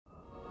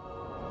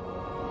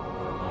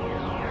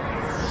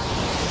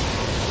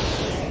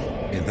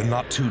In the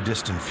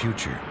not-too-distant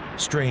future,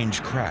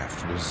 strange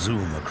craft will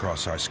zoom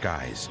across our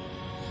skies.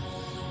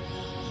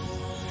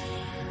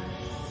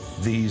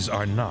 These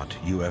are not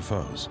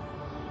UFOs.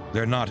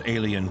 They're not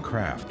alien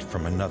craft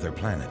from another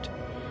planet.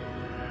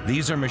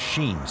 These are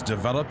machines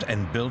developed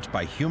and built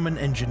by human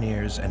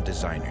engineers and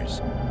designers.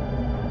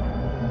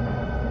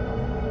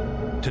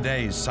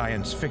 Today's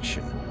science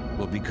fiction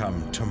will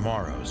become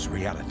tomorrow's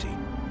reality.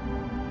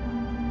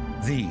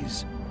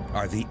 These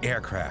are the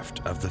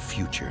aircraft of the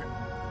future.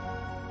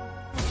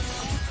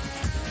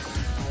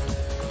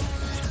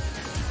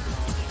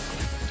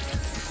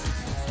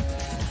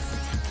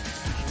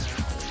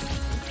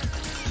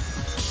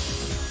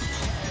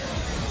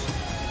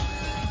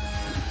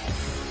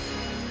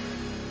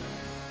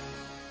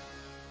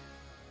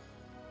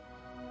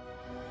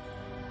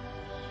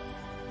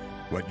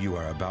 What you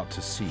are about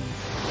to see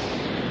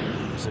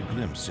is a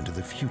glimpse into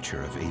the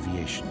future of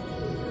aviation.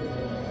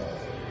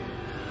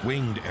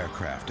 Winged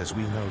aircraft, as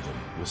we know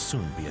them, will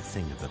soon be a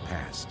thing of the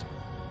past.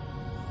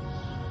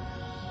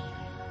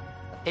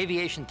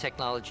 Aviation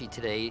technology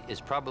today is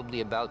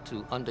probably about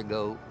to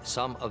undergo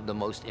some of the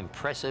most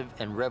impressive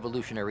and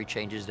revolutionary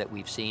changes that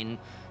we've seen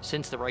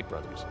since the Wright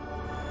brothers.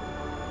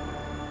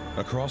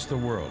 Across the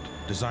world,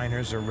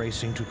 designers are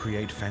racing to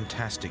create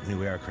fantastic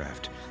new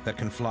aircraft that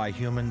can fly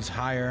humans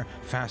higher,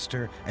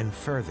 faster, and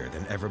further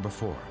than ever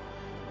before.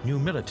 New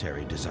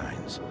military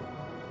designs.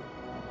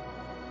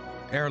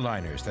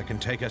 Airliners that can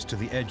take us to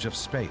the edge of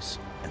space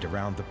and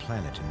around the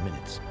planet in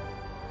minutes.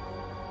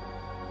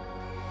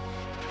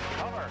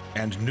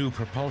 And new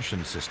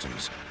propulsion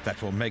systems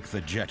that will make the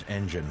jet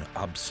engine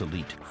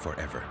obsolete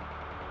forever.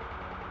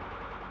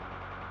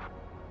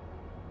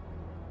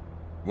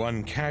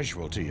 One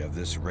casualty of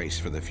this race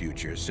for the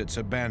future sits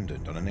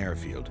abandoned on an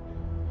airfield.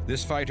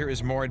 This fighter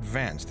is more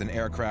advanced than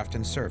aircraft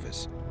in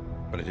service,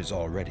 but it is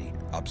already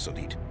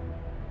obsolete.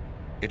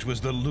 It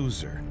was the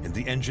loser in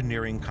the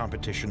engineering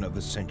competition of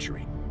the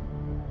century.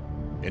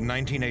 In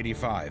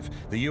 1985,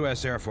 the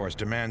U.S. Air Force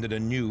demanded a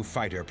new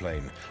fighter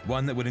plane,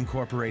 one that would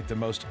incorporate the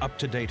most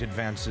up-to-date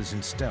advances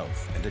in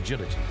stealth and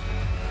agility.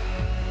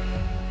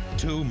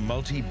 Two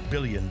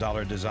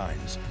multi-billion-dollar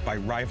designs by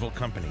rival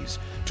companies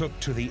took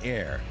to the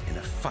air in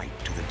a fight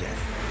to the death.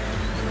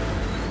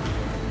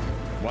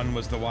 One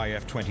was the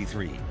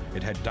YF-23.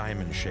 It had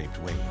diamond-shaped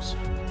wings.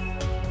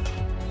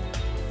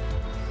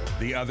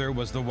 The other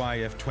was the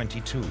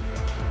YF-22.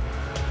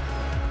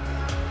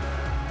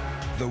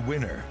 The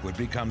winner would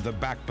become the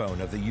backbone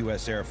of the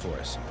U.S. Air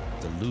Force.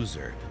 The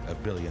loser, a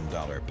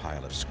billion-dollar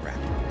pile of scrap.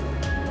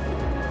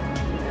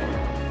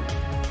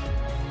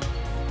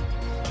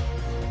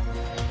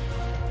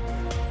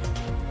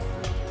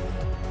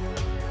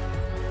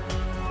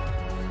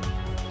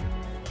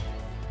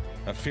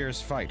 A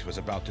fierce fight was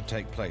about to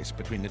take place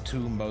between the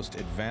two most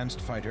advanced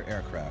fighter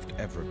aircraft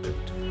ever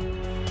built.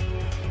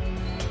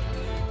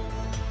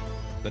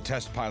 The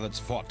test pilots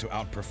fought to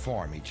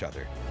outperform each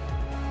other.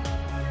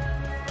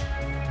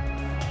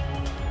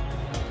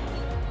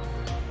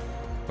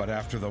 But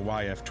after the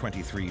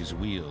YF-23's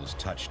wheels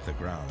touched the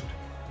ground,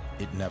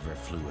 it never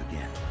flew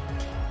again.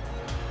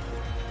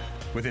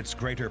 With its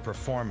greater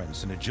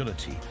performance and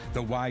agility,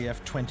 the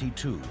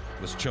YF-22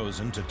 was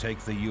chosen to take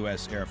the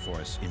U.S. Air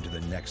Force into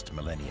the next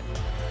millennium.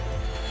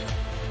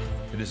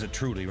 It is a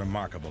truly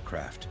remarkable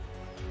craft.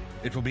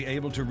 It will be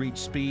able to reach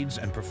speeds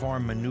and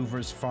perform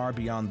maneuvers far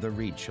beyond the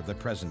reach of the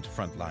present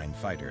frontline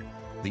fighter,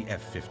 the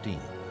F-15.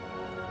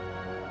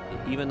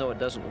 Even though it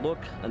doesn't look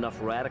enough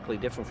radically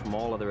different from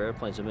all other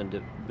airplanes that have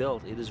been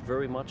built, it is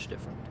very much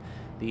different.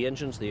 The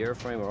engines, the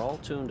airframe are all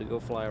tuned to go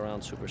fly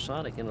around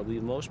supersonic, and it'll be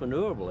the most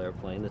maneuverable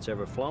airplane that's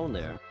ever flown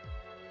there.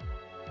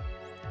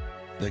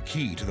 The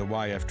key to the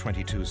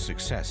YF-22's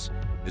success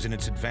is in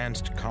its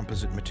advanced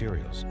composite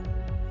materials.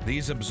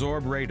 These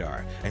absorb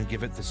radar and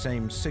give it the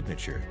same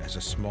signature as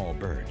a small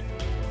bird.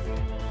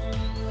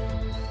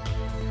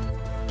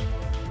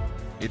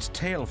 Its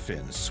tail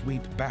fins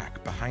sweep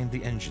back behind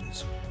the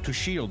engines to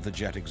shield the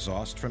jet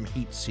exhaust from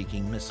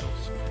heat-seeking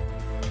missiles.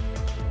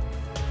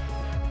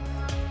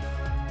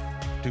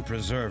 To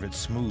preserve its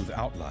smooth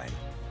outline,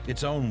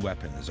 its own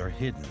weapons are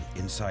hidden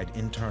inside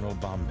internal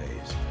bomb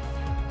bays.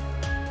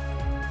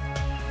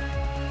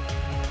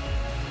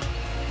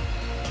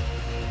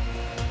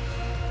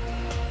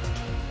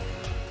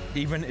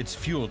 Even its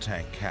fuel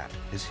tank cap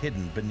is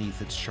hidden beneath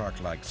its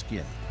shark-like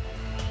skin.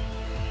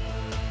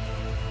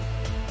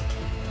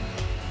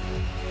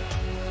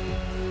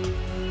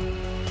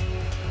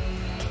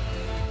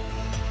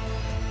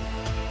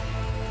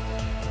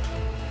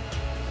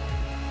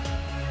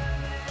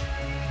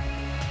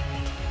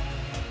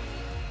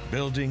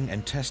 Building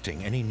and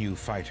testing any new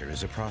fighter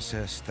is a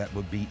process that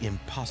would be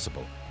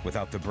impossible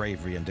without the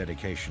bravery and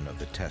dedication of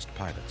the test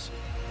pilots.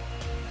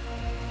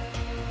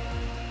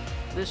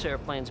 This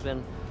airplane's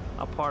been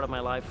a part of my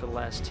life for the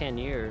last 10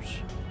 years.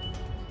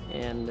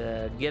 And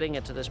getting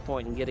it to this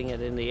point and getting it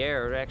in the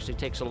air, it actually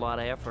takes a lot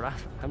of effort.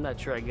 I'm not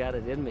sure I got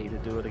it in me to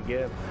do it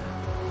again.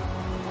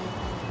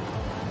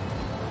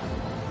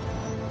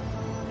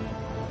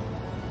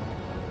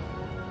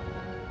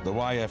 The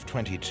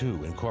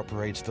YF-22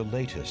 incorporates the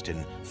latest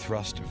in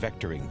thrust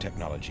vectoring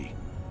technology.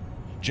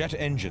 Jet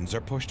engines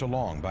are pushed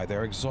along by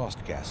their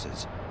exhaust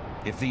gases.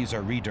 If these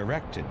are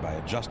redirected by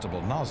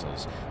adjustable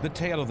nozzles, the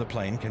tail of the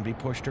plane can be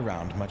pushed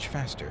around much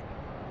faster.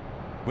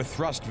 With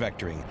thrust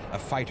vectoring, a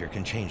fighter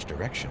can change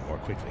direction more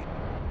quickly.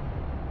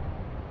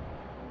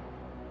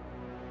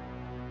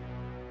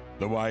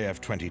 The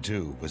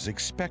YF-22 was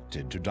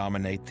expected to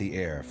dominate the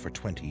air for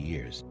 20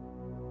 years.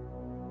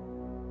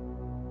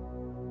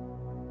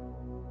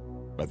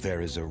 But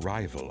there is a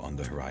rival on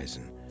the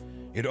horizon.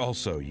 It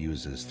also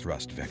uses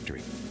thrust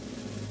vectoring.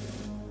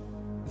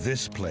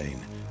 This plane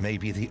may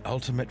be the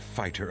ultimate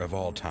fighter of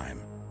all time.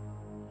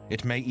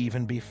 It may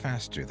even be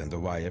faster than the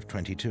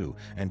YF-22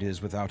 and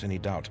is, without any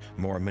doubt,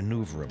 more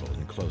maneuverable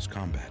in close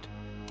combat.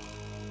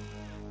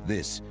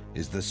 This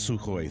is the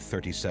Sukhoi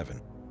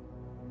 37.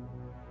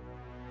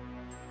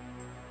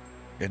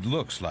 It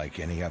looks like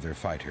any other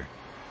fighter,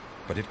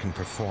 but it can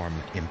perform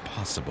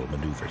impossible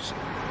maneuvers.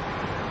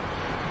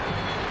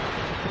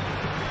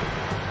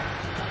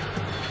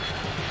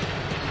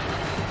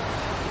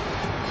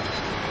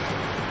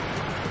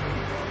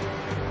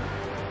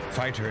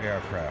 Fighter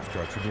aircraft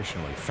are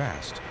traditionally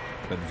fast,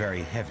 but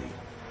very heavy,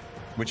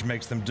 which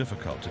makes them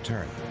difficult to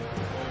turn.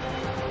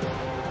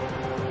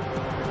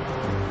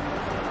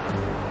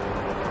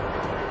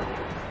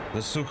 The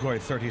Sukhoi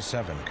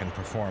 37 can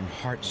perform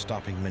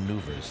heart-stopping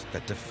maneuvers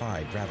that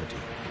defy gravity.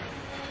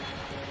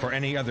 For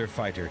any other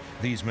fighter,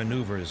 these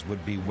maneuvers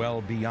would be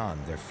well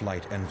beyond their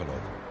flight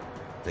envelope.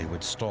 They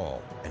would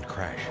stall and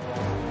crash.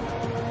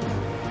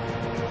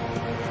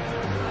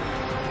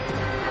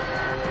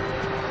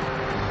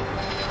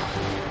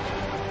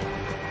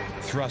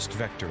 Thrust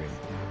vectoring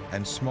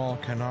and small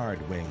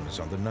canard wings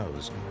on the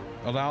nose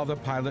allow the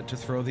pilot to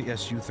throw the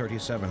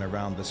Su-37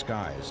 around the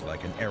skies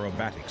like an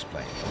aerobatics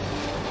plane.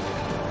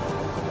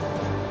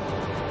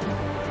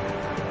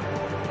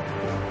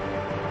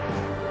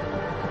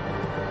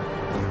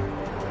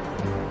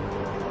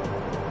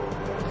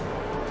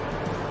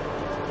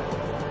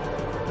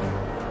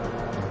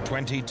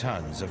 "20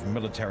 tons of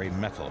military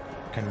metal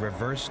can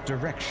reverse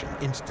direction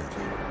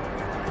instantly.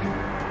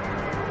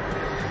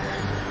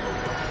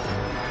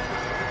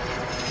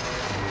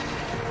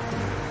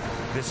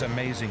 This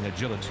amazing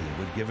agility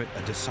would give it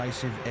a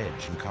decisive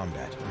edge in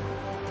combat.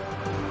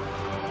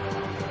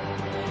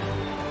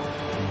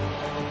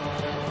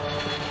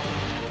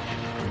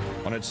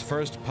 On its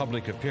first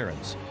public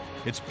appearance,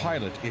 its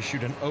pilot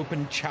issued an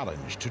open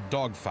challenge to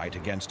dogfight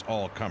against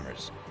all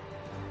comers.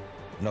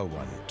 No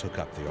one took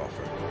up the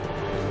offer.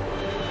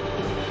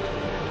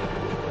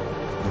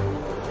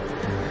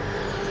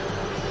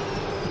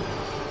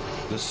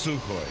 The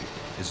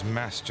Sukhoi is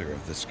master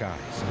of the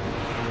skies.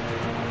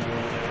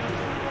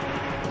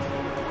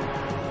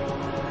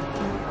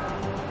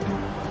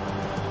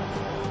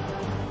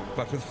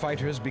 But with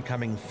fighters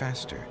becoming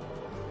faster,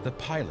 the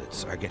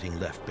pilots are getting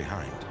left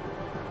behind.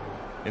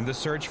 In the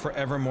search for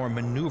ever more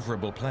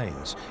maneuverable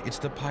planes, it's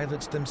the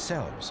pilots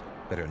themselves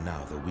that are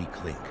now the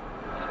weak link.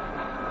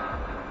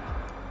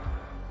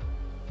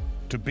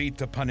 To beat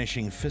the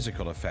punishing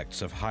physical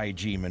effects of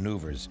high-G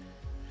maneuvers,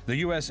 the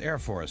U.S. Air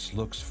Force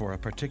looks for a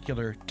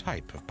particular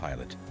type of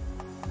pilot.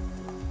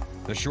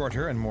 The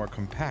shorter and more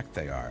compact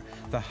they are,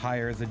 the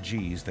higher the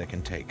Gs they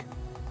can take.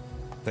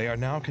 They are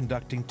now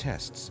conducting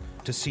tests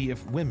to see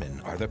if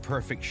women are the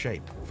perfect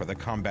shape for the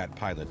combat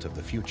pilot of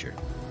the future.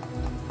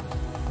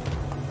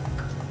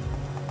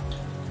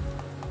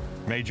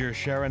 Major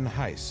Sharon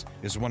Heiss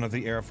is one of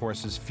the Air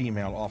Force's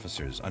female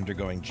officers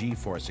undergoing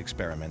G-force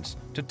experiments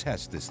to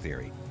test this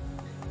theory.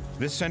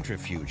 This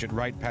centrifuge at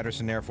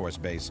Wright-Patterson Air Force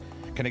Base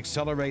can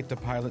accelerate the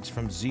pilots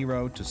from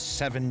 0 to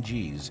 7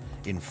 Gs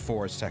in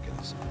 4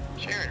 seconds.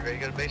 Sharon, ready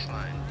to go to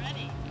baseline?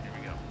 Ready. Here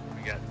we go.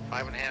 We got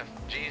 5.5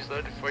 Gs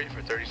loaded for you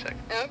for 30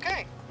 seconds.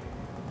 Okay.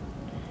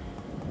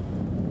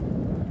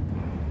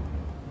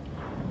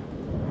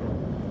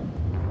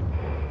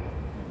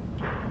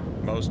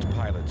 Most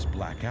pilots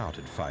black out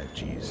at 5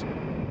 Gs.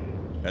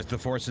 As the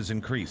forces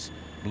increase,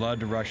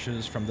 blood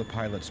rushes from the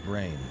pilot's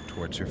brain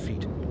towards her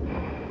feet.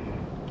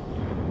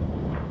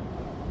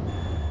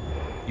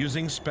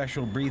 Using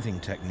special breathing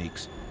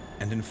techniques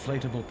and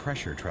inflatable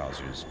pressure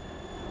trousers,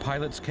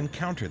 pilots can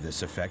counter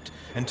this effect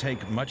and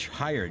take much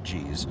higher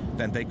Gs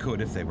than they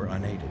could if they were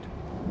unaided.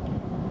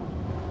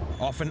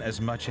 Often as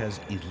much as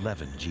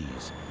 11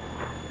 Gs.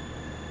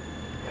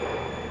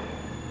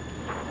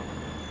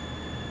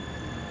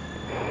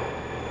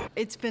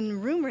 It's been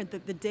rumored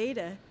that the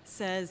data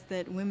says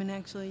that women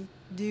actually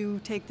do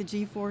take the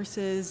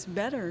G-forces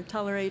better,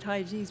 tolerate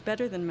high Gs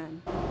better than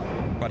men.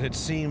 But it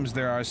seems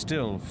there are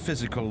still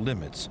physical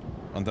limits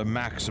on the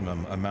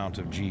maximum amount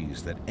of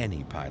Gs that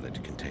any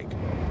pilot can take.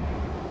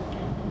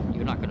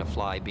 You're not going to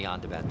fly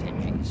beyond about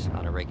 10 Gs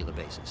on a regular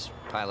basis.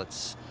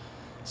 Pilots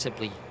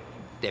simply,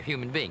 they're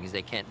human beings.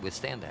 They can't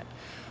withstand that.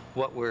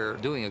 What we're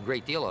doing a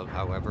great deal of,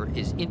 however,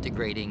 is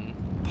integrating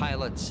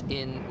pilots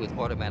in with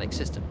automatic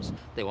systems.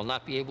 They will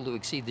not be able to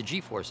exceed the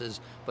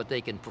G-forces, but they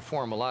can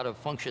perform a lot of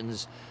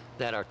functions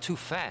that are too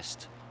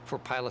fast for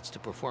pilots to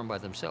perform by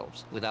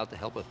themselves without the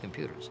help of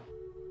computers.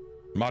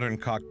 Modern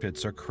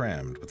cockpits are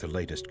crammed with the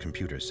latest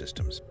computer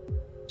systems.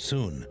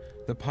 Soon,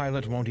 the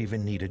pilot won't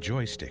even need a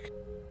joystick.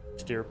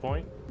 Steer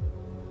point.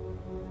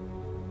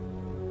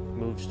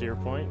 Move steer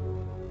point.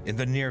 In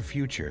the near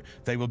future,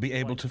 they will be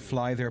able to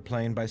fly their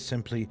plane by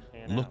simply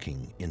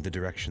looking in the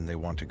direction they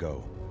want to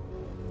go.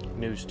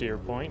 New steer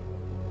point.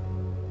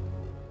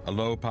 A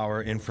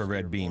low-power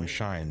infrared beam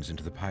shines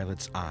into the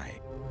pilot's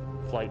eye.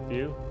 Flight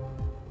view.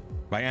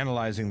 By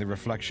analyzing the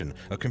reflection,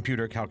 a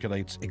computer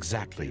calculates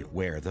exactly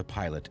where the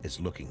pilot is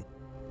looking.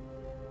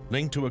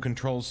 Linked to a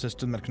control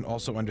system that can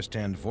also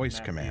understand voice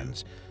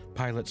commands,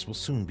 pilots will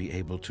soon be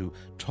able to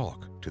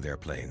talk to their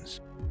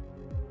planes.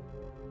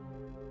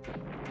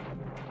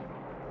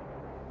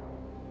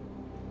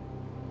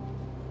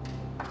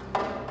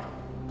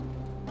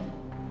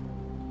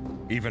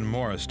 Even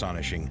more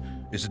astonishing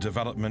is a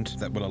development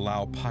that will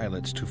allow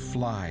pilots to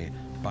fly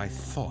by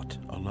thought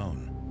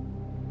alone.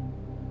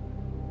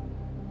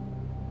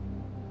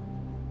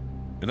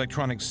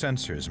 Electronic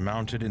sensors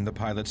mounted in the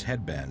pilot's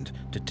headband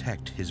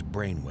detect his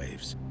brain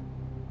waves.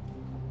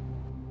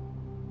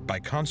 By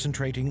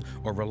concentrating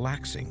or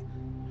relaxing,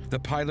 the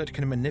pilot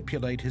can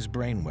manipulate his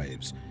brain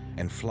waves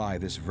and fly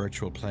this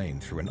virtual plane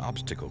through an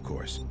obstacle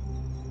course.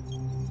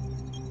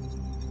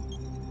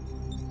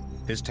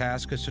 His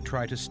task is to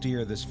try to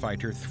steer this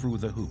fighter through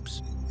the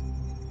hoops.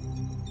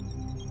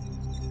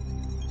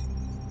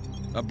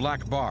 A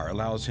black bar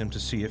allows him to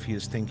see if he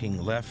is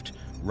thinking left,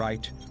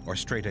 right, or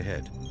straight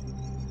ahead.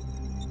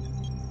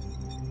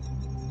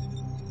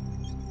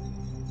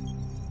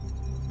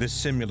 This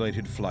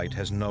simulated flight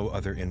has no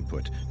other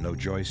input, no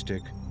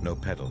joystick, no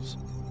pedals.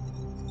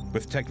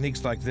 With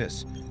techniques like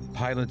this,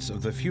 pilots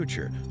of the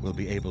future will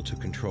be able to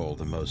control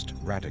the most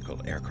radical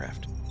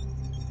aircraft.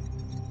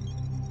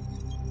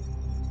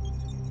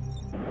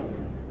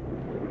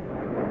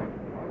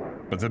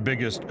 But the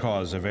biggest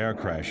cause of air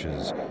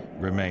crashes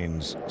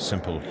remains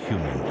simple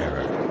human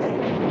error.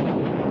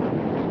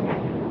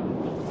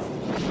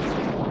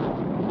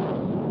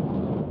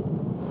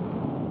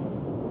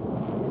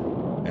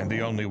 And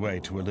the only way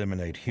to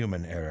eliminate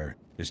human error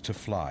is to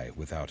fly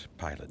without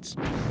pilots.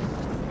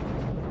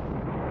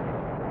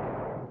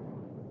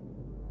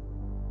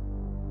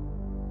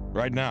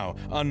 Right now,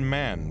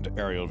 unmanned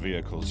aerial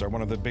vehicles are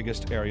one of the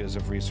biggest areas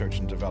of research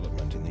and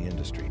development in the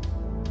industry.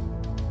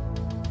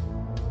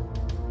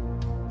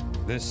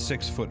 This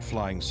 6-foot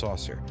flying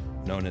saucer,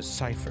 known as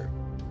Cypher,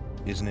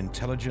 is an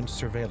intelligent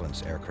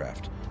surveillance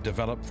aircraft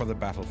developed for the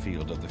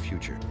battlefield of the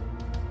future.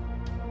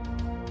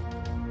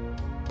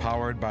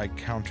 Powered by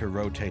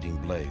counter-rotating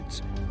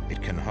blades,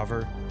 it can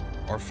hover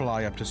or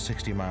fly up to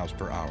 60 miles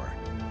per hour.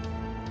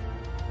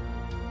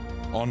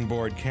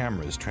 Onboard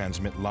cameras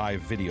transmit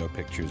live video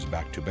pictures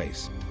back to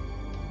base.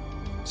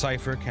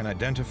 Cypher can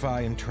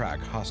identify and track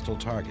hostile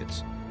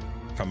targets,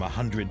 from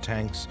 100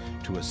 tanks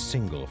to a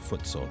single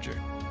foot soldier.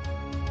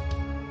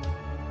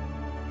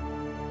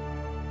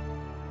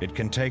 It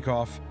can take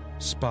off,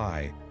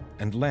 spy,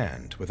 and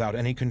land without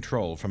any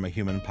control from a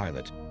human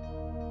pilot.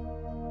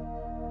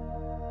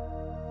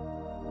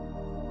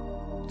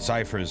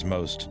 Cypher's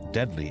most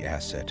deadly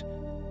asset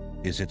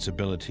is its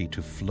ability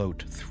to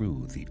float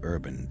through the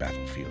urban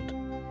battlefield.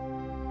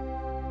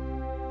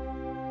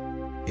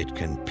 It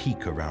can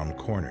peek around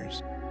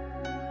corners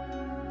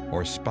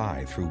or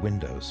spy through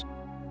windows,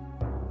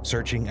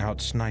 searching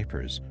out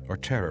snipers or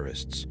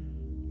terrorists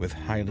with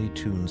highly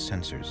tuned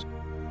sensors.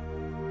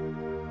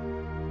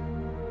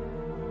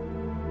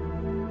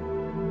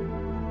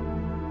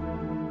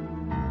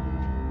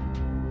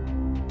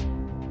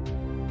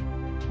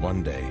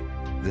 One day,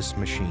 this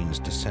machine's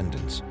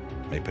descendants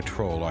may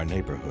patrol our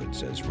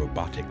neighborhoods as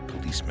robotic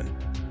policemen.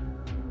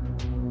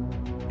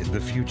 In the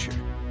future,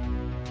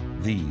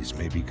 these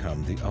may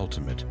become the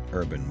ultimate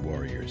urban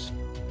warriors.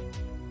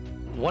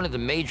 One of the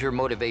major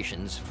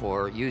motivations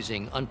for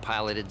using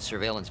unpiloted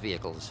surveillance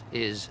vehicles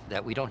is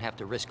that we don't have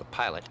to risk a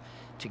pilot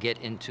to get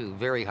into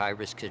very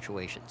high-risk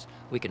situations.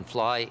 We can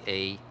fly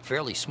a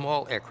fairly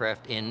small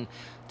aircraft in,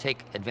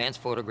 take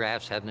advanced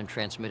photographs, have them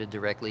transmitted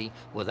directly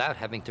without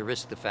having to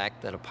risk the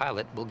fact that a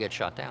pilot will get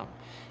shot down.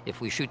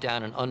 If we shoot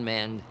down an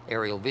unmanned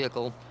aerial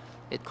vehicle,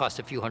 it costs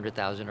a few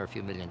 $100,000 or a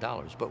few $1 million,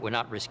 but we're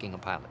not risking a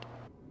pilot.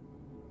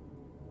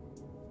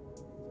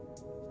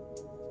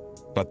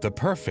 But the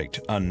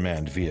perfect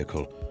unmanned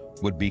vehicle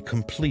would be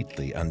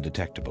completely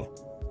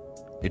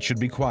undetectable. It should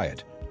be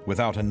quiet,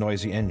 without a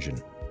noisy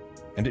engine.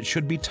 And it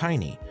should be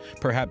tiny,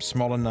 perhaps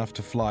small enough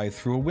to fly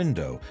through a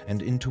window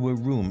and into a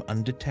room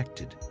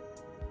undetected.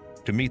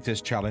 To meet this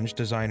challenge,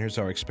 designers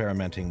are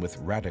experimenting with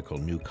radical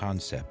new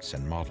concepts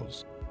and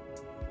models.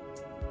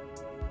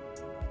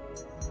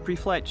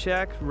 Pre-flight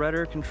check,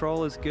 rudder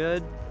control is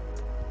good.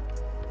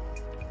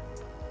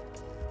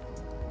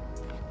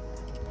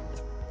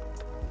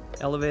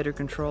 Elevator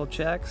control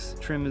checks,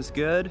 trim is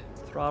good,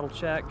 throttle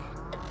check.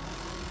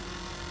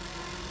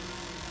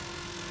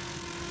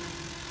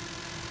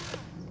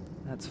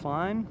 That's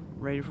fine,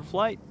 ready for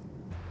flight.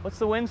 What's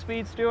the wind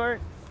speed,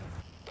 Stuart?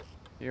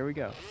 Here we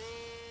go.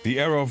 The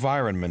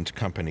AeroVironment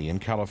Company in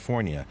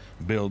California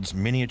builds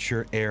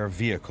miniature air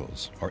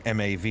vehicles, or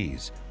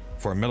MAVs,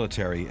 for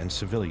military and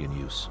civilian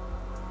use.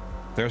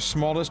 Their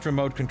smallest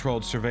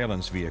remote-controlled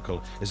surveillance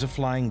vehicle is a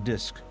flying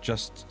disc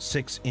just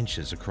 6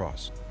 inches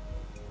across.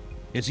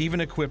 It's even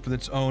equipped with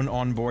its own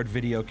onboard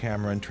video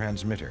camera and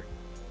transmitter.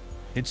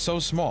 It's so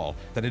small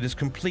that it is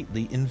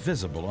completely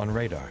invisible on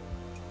radar.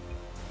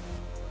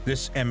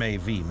 This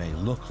MAV may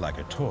look like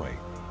a toy,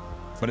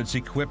 but it's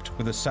equipped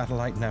with a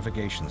satellite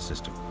navigation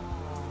system.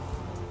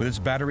 With its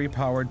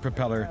battery-powered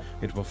propeller,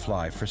 it will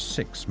fly for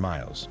 6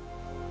 miles.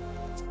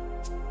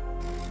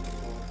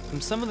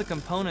 Some of the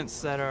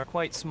components that are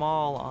quite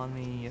small on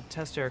the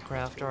test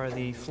aircraft are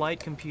the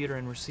flight computer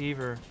and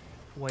receiver,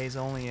 weighs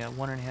only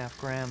 1.5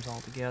 grams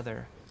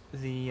altogether.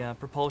 The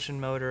propulsion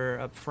motor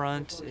up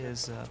front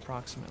is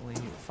approximately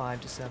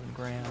 5 to 7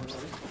 grams.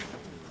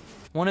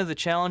 One of the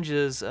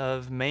challenges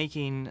of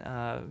making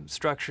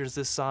structures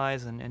this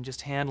size and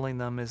just handling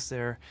them is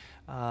they're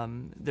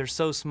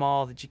so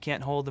small that you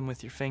can't hold them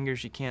with your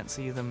fingers, you can't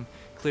see them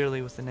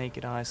clearly with the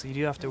naked eye, so you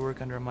do have to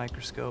work under a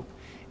microscope,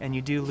 and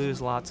you do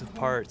lose lots of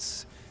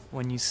parts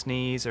when you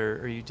sneeze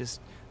or you just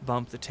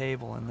bump the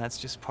table, and that's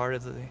just part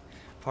of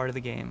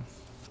the game.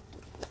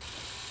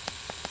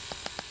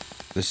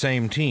 The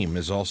same team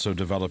is also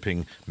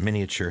developing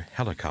miniature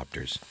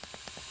helicopters.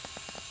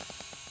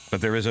 But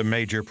there is a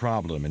major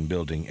problem in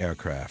building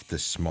aircraft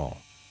this small.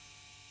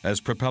 As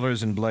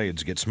propellers and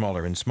blades get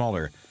smaller and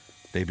smaller,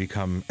 they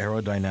become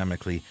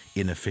aerodynamically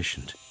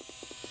inefficient.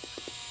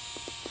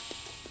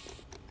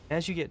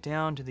 As you get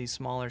down to these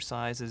smaller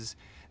sizes,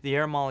 the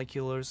air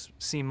molecules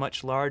seem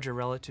much larger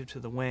relative to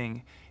the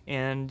wing,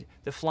 and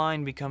the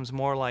flying becomes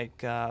more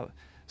like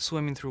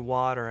swimming through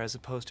water as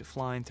opposed to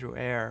flying through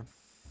air.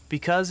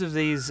 Because of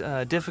these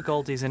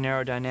difficulties in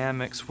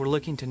aerodynamics, we're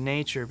looking to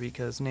nature,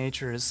 because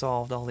nature has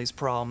solved all these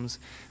problems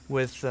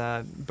with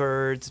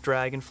birds,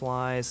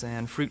 dragonflies,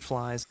 and fruit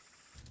flies.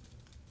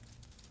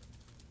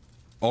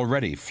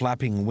 Already,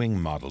 flapping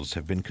wing models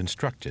have been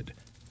constructed,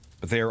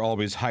 but they are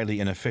always highly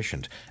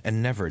inefficient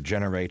and never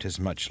generate as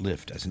much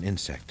lift as an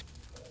insect.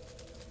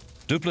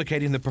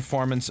 Duplicating the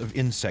performance of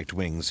insect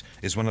wings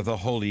is one of the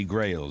holy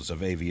grails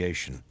of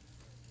aviation.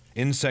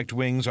 Insect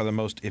wings are the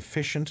most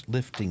efficient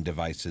lifting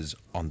devices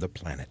on the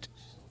planet.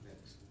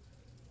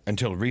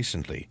 Until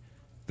recently,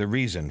 the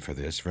reason for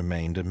this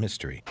remained a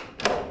mystery.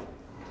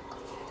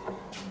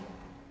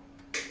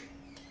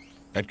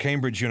 At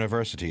Cambridge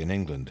University in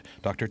England,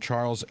 Dr.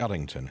 Charles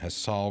Ellington has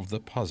solved the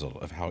puzzle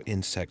of how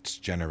insects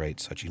generate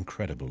such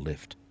incredible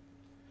lift.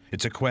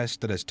 It's a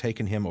quest that has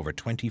taken him over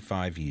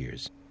 25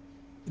 years.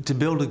 To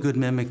build a good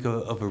mimic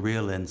of a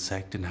real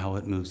insect and how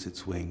it moves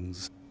its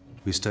wings,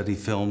 we studied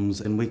films,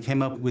 and we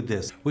came up with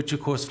this, which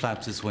of course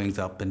flaps its wings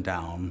up and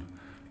down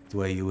the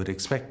way you would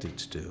expect it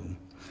to do.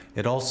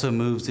 It also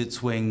moves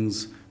its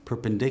wings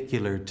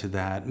perpendicular to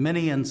that.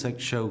 Many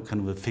insects show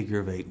kind of a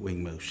figure-of-8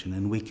 wing motion,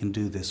 and we can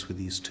do this with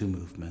these 2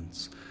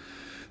 movements.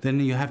 Then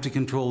you have to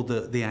control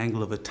the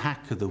angle of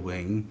attack of the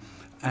wing,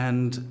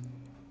 and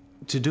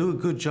to do a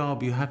good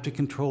job, you have to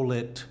control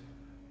it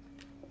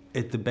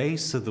at the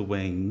base of the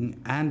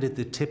wing and at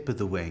the tip of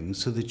the wing,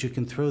 so that you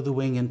can throw the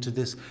wing into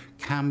this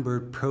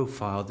cambered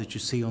profile that you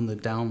see on the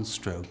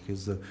downstroke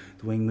as the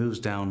wing moves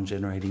down,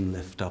 generating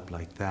lift up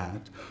like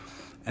that.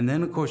 And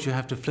then, of course, you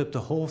have to flip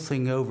the whole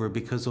thing over,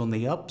 because on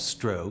the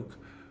upstroke,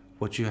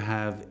 what you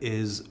have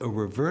is a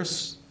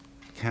reverse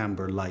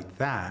camber like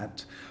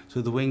that.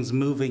 So the wing's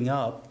moving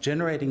up,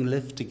 generating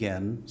lift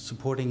again,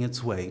 supporting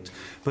its weight.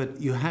 But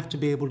you have to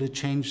be able to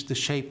change the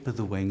shape of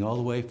the wing all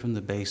the way from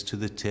the base to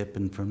the tip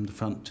and from the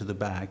front to the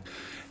back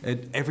at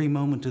every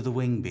moment of the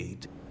wing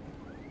beat.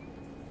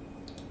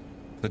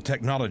 The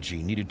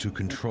technology needed to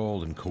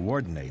control and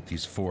coordinate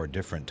these 4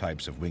 different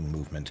types of wing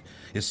movement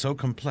is so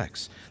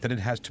complex that it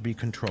has to be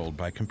controlled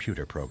by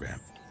computer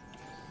program.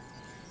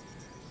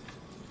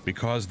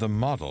 Because the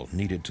model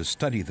needed to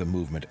study the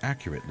movement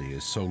accurately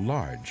is so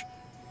large,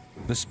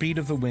 the speed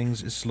of the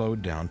wings is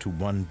slowed down to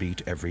 1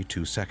 beat every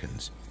 2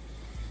 seconds.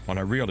 On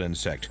a real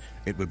insect,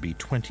 it would be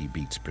 20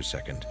 beats per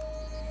second.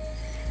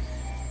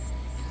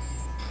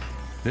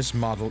 This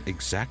model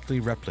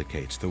exactly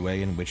replicates the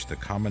way in which the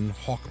common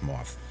hawk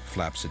moth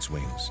flaps its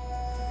wings.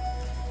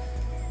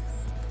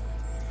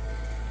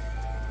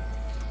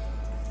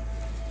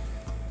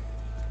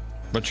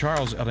 But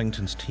Charles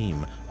Ellington's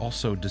team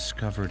also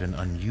discovered an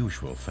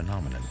unusual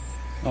phenomenon.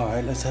 All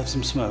right, let's have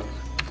some smoke.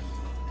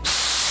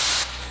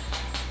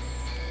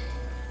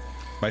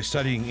 By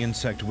studying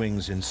insect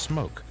wings in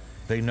smoke,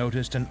 they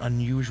noticed an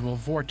unusual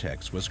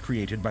vortex was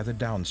created by the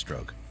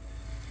downstroke.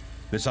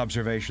 This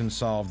observation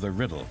solved the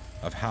riddle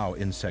of how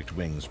insect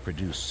wings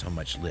produce so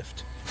much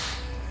lift.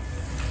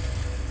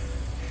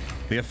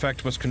 The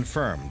effect was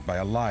confirmed by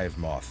a live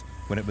moth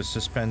when it was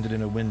suspended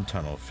in a wind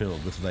tunnel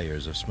filled with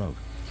layers of smoke.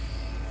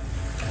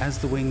 As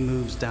the wing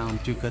moves down,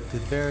 you've got the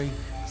very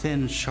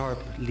thin, sharp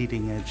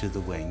leading edge of the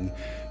wing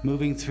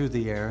moving through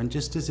the air, and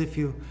just as if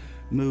you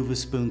move a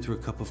spoon through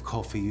a cup of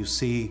coffee, you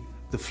see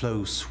the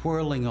flow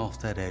swirling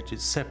off that edge.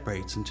 It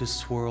separates and just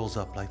swirls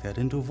up like that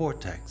into a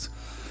vortex.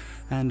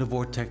 And a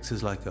vortex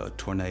is like a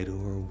tornado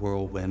or a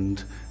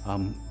whirlwind.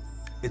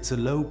 It's a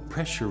low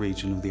pressure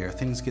region of the air.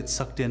 Things get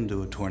sucked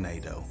into a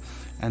tornado.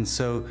 And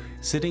so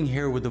sitting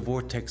here with the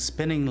vortex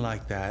spinning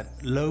like that,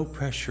 low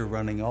pressure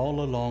running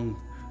all along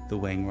the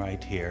wing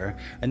right here,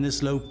 and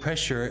this low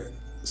pressure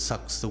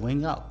sucks the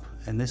wing up.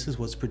 And this is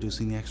what's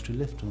producing the extra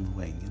lift on the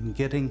wing, and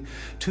getting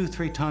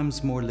 2-3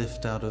 times more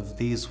lift out of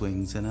these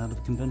wings than out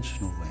of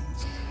conventional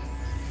wings.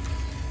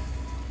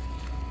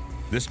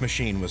 This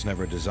machine was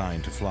never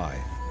designed to fly.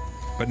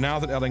 But now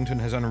that Ellington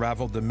has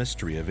unraveled the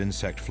mystery of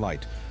insect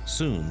flight,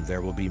 soon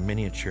there will be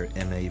miniature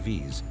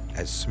MAVs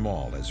as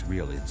small as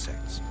real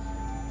insects.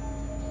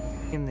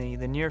 In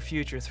the near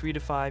future, 3 to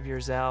 5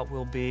 years out,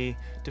 we'll be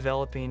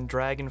developing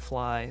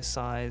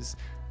dragonfly-size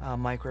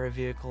micro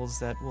vehicles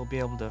that will be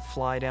able to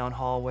fly down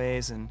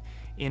hallways and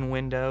in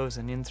windows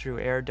and in through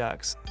air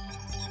ducts.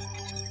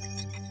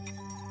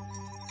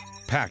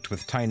 Packed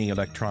with tiny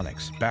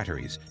electronics,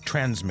 batteries,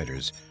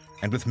 transmitters,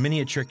 and with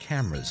miniature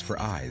cameras for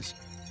eyes,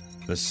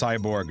 the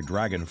cyborg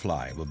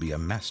dragonfly will be a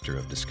master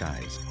of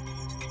disguise.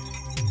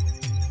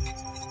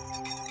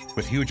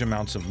 With huge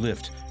amounts of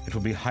lift, it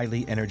will be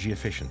highly energy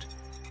efficient,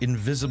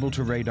 invisible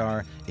to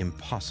radar,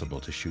 impossible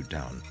to shoot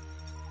down.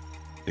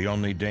 The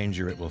only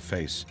danger it will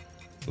face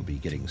will be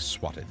getting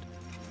swatted.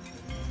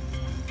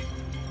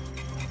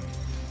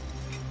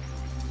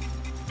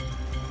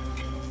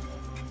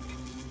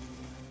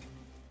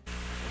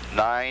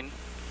 Nine,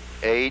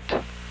 8,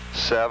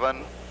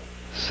 7,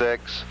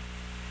 6,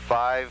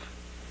 5,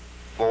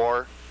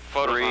 4,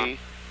 3,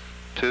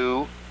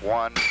 2,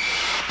 1.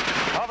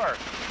 Cover!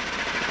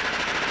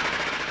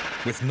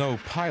 With no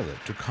pilot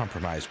to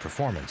compromise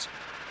performance,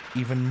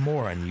 even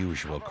more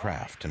unusual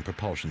craft and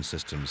propulsion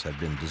systems have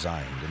been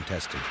designed and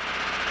tested.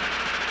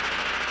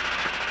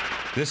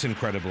 This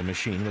incredible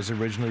machine was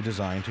originally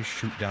designed to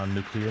shoot down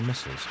nuclear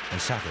missiles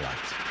and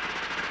satellites.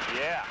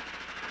 Yeah.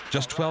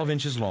 Just 12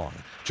 inches long,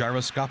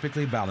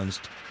 gyroscopically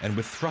balanced, and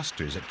with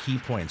thrusters at key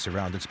points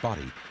around its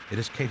body, it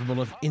is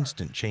capable of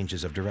instant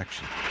changes of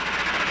direction.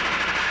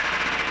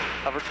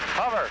 Cover,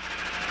 cover.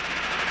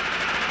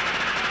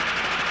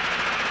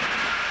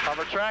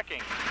 Cover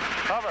tracking.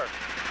 Cover.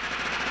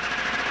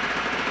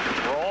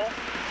 Roll.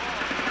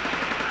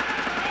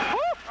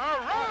 All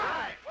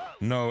right.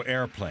 No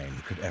airplane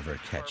could ever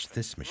catch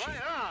this machine.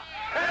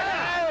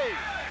 Hey!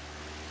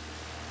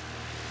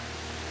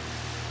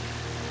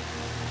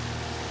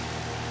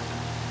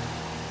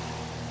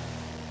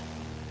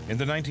 In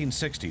the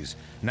 1960s,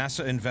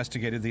 NASA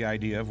investigated the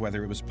idea of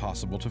whether it was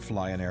possible to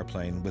fly an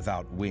airplane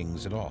without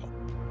wings at all.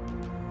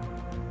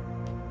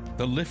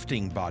 The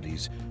lifting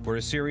bodies were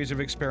a series of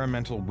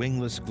experimental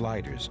wingless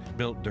gliders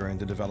built during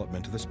the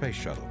development of the space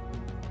shuttle.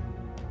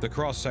 The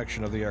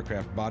cross-section of the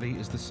aircraft body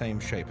is the same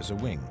shape as a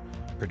wing,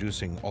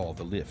 producing all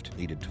the lift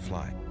needed to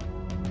fly.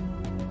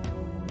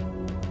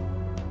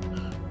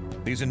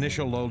 These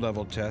initial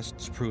low-level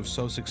tests proved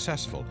so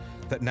successful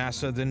that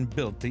NASA then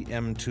built the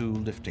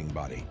M2 lifting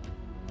body.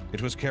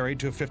 It was carried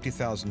to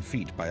 50,000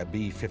 feet by a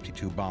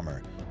B-52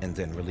 bomber and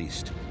then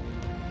released.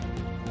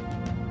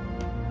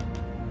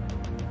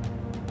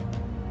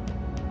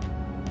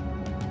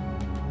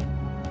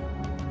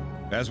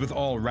 As with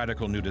all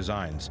radical new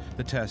designs,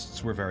 the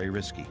tests were very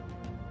risky.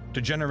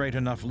 To generate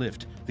enough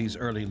lift, these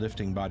early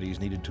lifting bodies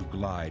needed to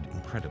glide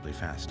incredibly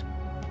fast.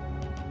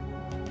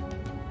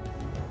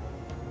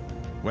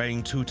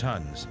 Weighing 2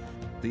 tons,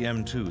 the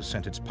M2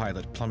 sent its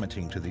pilot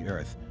plummeting to the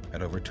Earth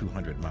at over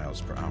 200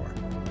 miles per hour.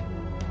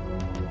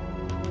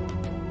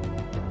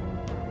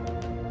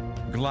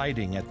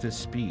 Gliding at this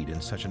speed in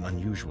such an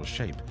unusual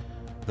shape,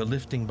 the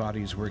lifting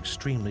bodies were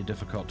extremely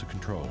difficult to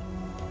control.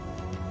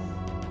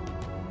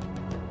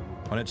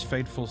 On its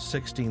fateful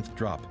 16th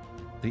drop,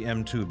 the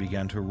M2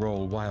 began to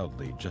roll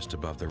wildly just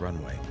above the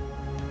runway.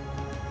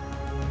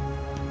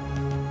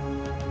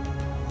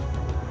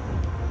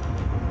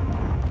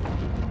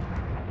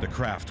 The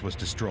craft was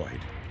destroyed.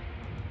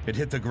 It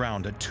hit the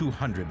ground at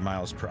 200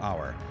 miles per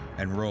hour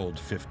and rolled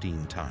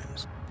 15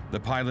 times. The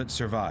pilot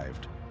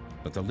survived,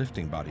 but the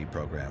lifting body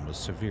program was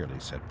severely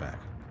set back.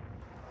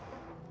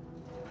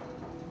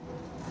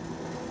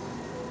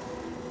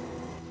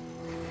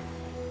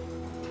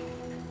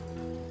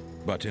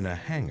 But in a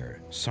hangar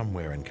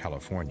somewhere in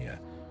California,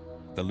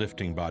 the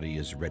lifting body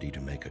is ready to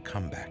make a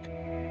comeback.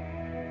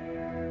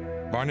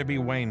 Barnaby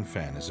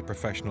Wainfan is a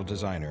professional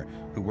designer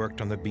who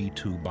worked on the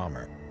B-2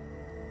 bomber.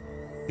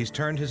 He's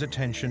turned his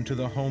attention to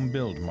the home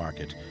build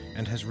market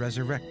and has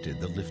resurrected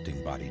the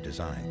lifting body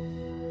design.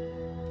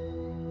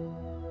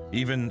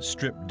 Even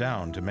stripped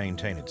down to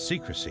maintain its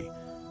secrecy,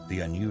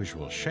 the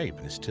unusual shape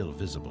is still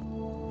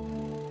visible.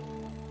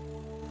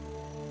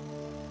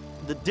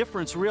 The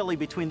difference really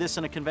between this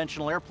and a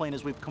conventional airplane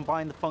is we've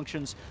combined the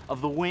functions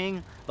of the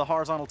wing, the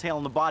horizontal tail,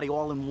 and the body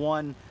all in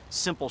one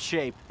simple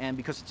shape. And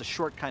because it's a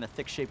short kind of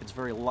thick shape, it's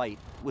very light.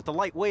 With the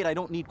light weight, I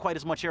don't need quite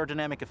as much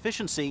aerodynamic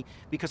efficiency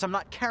because I'm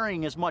not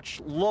carrying as much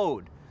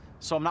load.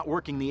 So I'm not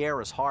working the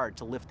air as hard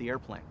to lift the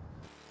airplane.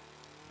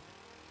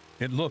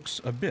 It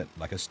looks a bit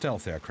like a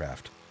stealth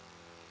aircraft,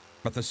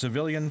 but the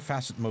civilian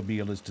Facet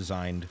Mobile is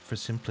designed for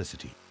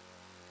simplicity.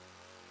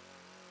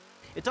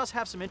 It does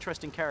have some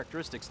interesting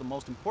characteristics, the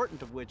most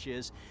important of which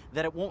is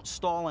that it won't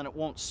stall and it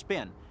won't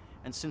spin.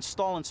 And since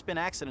stall and spin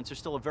accidents are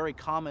still a very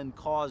common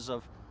cause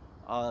of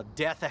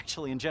death,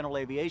 actually, in general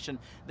aviation,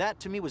 that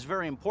to me was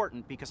very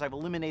important because I've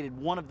eliminated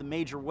one of the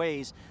major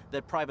ways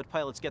that private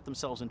pilots get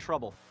themselves in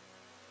trouble.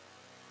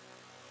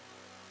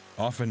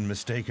 Often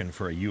mistaken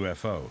for a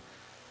UFO,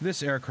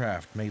 this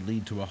aircraft may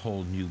lead to a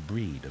whole new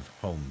breed of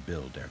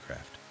home-built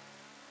aircraft.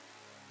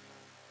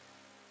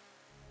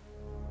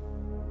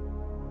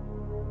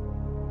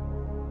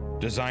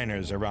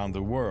 Designers around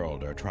the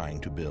world are trying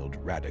to build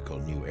radical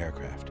new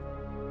aircraft.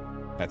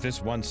 At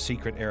this once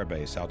secret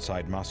airbase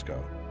outside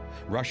Moscow,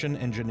 Russian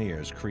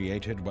engineers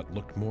created what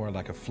looked more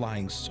like a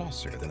flying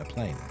saucer than a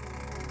plane.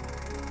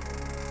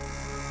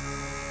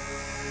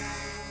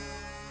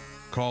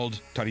 Called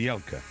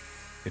Taryelka,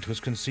 it was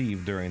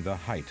conceived during the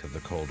height of the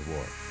Cold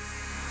War.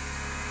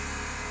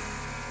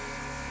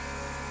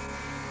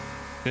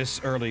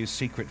 This early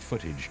secret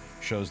footage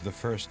shows the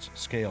first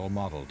scale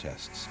model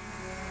tests.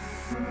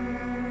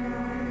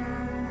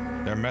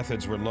 Their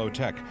methods were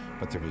low-tech,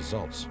 but the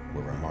results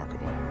were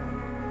remarkable.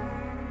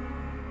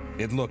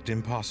 It looked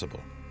impossible,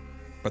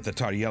 but the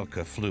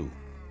Taryelka flew.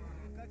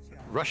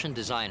 Russian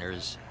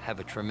designers have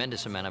a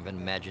tremendous amount of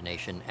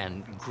imagination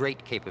and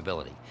great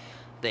capability.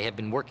 They have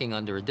been working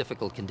under a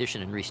difficult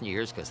condition in recent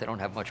years because they don't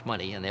have much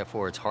money, and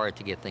therefore it's hard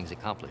to get things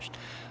accomplished.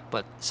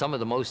 But some of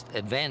the most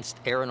advanced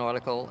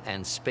aeronautical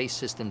and space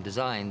system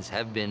designs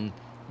have been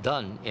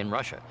done in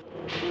Russia.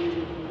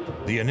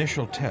 The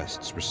initial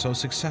tests were so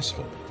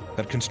successful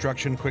that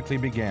construction quickly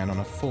began on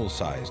a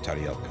full-size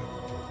Taryelka.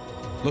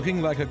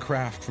 Looking like a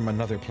craft from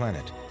another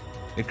planet,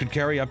 it could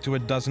carry up to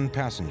 12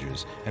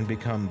 passengers and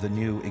become the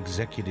new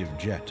executive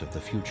jet of the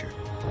future.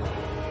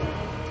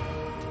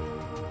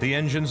 The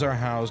engines are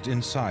housed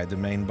inside the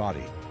main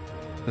body.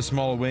 The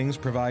small wings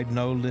provide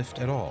no lift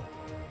at all.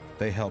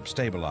 They help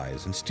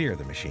stabilize and steer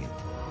the machine.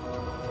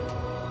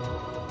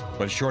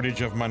 But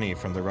shortage of money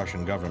from the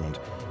Russian government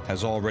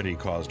has already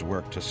caused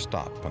work to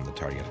stop on the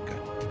Taryelka.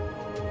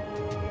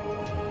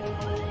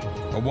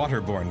 A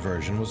waterborne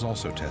version was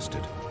also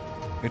tested.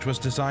 It was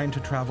designed to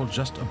travel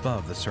just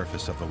above the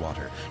surface of the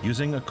water,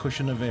 using a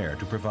cushion of air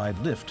to provide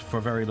lift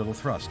for very little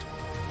thrust.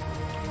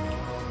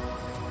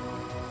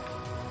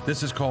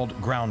 This is called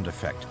ground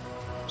effect,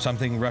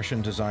 something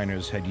Russian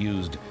designers had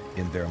used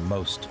in their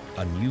most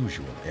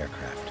unusual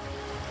aircraft.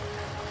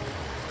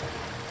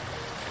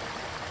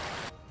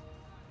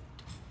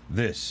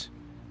 This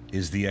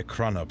is the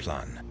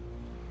Ekranoplan.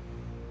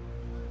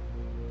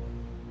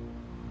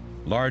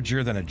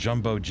 Larger than a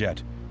jumbo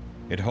jet,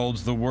 it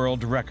holds the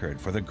world record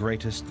for the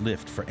greatest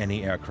lift for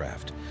any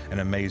aircraft, an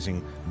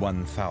amazing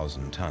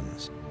 1,000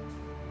 tons.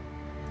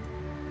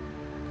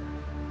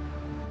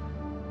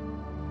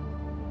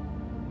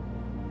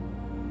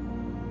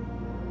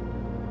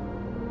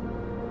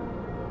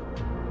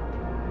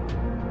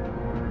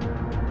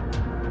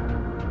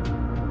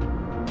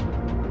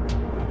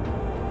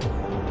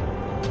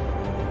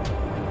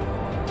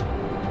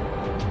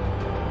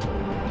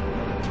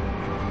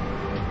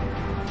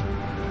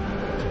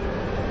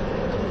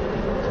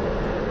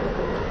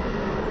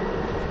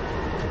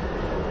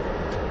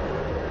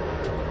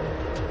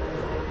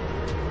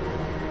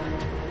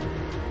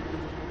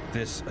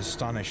 This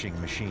astonishing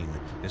machine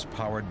is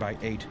powered by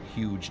 8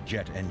 huge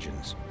jet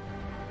engines,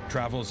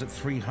 travels at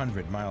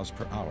 300 miles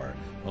per hour,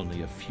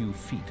 only a few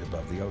feet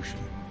above the ocean,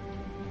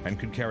 and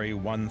could carry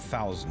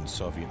 1,000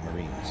 Soviet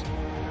Marines.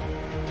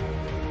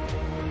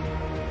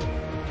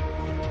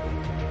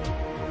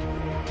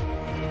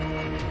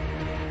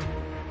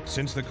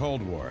 Since the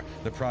Cold War,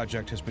 the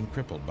project has been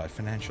crippled by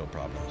financial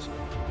problems.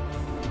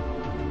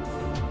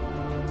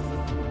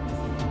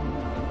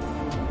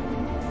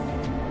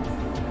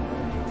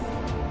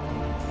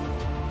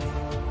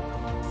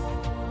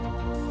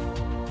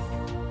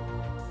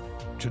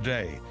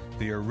 Today,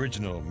 the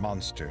original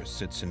monster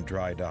sits in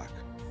dry dock.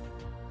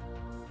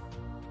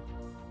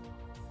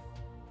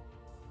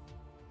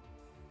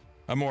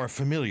 A more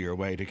familiar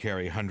way to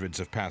carry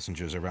hundreds of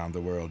passengers around the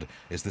world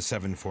is the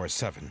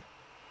 747.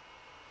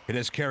 It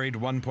has carried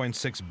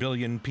 1.6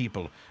 billion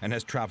people and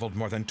has traveled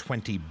more than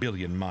 20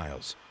 billion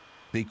miles,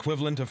 the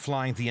equivalent of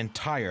flying the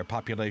entire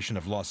population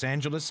of Los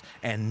Angeles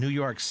and New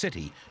York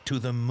City to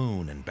the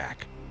moon and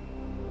back.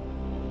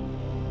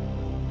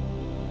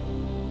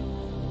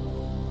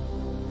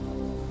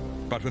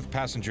 But with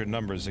passenger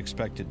numbers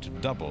expected to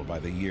double by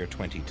the year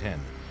 2010,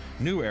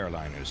 new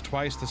airliners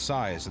twice the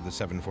size of the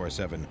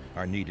 747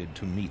 are needed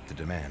to meet the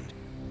demand.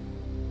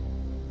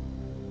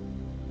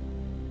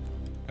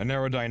 An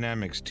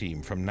aerodynamics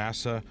team from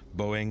NASA,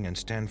 Boeing, and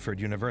Stanford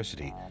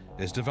University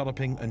is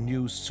developing a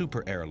new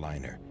super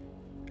airliner,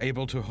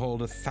 able to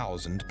hold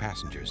 1,000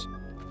 passengers.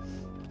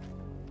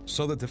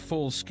 So that the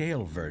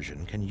full-scale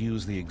version can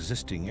use the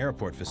existing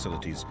airport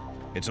facilities,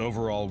 its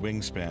overall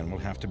wingspan will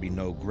have to be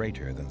no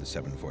greater than the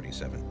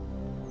 747.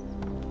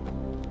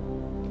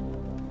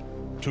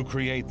 To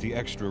create the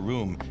extra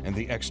room and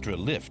the extra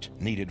lift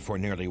needed for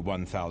nearly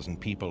 1,000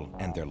 people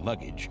and their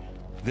luggage,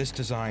 this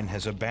design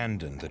has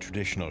abandoned the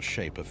traditional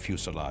shape of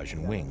fuselage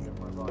and wing.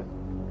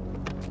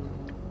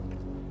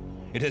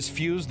 It has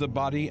fused the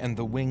body and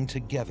the wing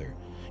together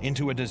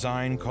into a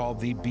design called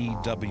the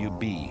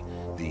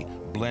BWB, the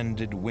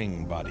Blended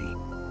Wing Body.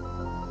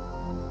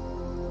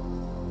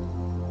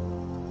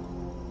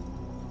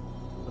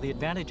 The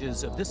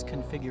advantages of this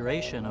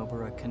configuration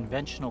over a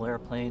conventional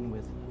airplane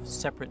with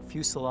separate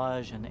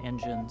fuselage and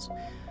engines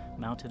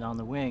mounted on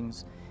the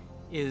wings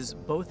is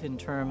both in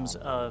terms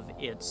of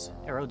its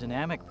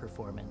aerodynamic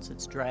performance,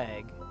 its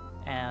drag,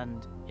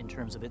 and in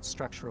terms of its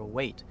structural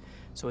weight.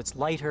 So it's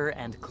lighter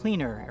and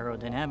cleaner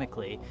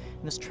aerodynamically,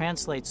 and this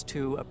translates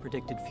to a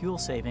predicted fuel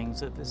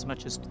savings of as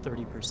much as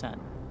 30%.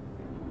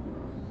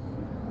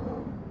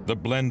 The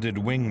blended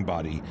wing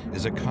body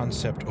is a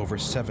concept over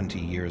 70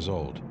 years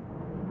old.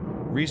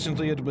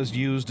 Recently, it was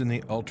used in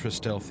the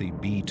ultra-stealthy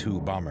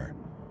B-2 bomber.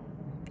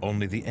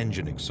 Only the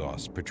engine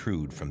exhausts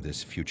protrude from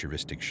this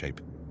futuristic shape.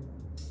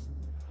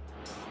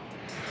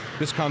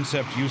 This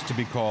concept used to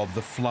be called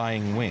the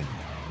flying wing.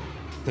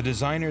 The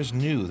designers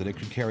knew that it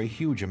could carry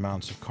huge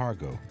amounts of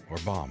cargo or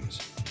bombs.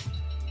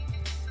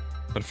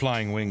 But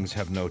flying wings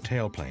have no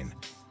tailplane.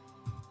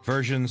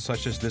 Versions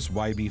such as this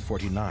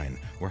YB-49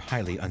 were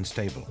highly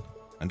unstable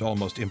and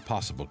almost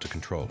impossible to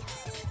control.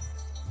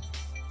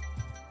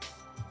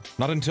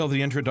 Not until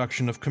the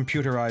introduction of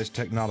computerized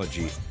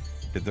technology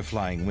did the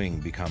flying wing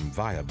become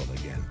viable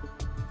again.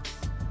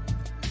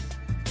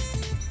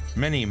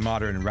 Many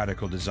modern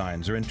radical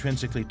designs are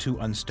intrinsically too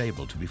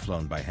unstable to be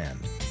flown by hand.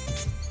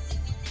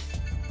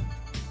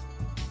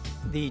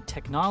 The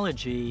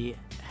technology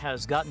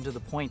has gotten to the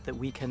point that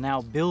we can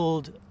now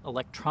build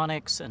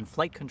electronics and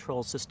flight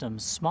control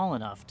systems small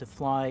enough to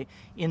fly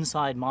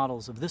inside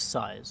models of this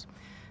size.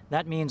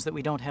 That means that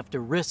we don't have to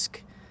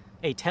risk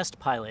a test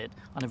pilot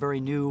on a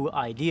very new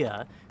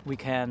idea. We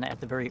can,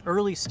 at the very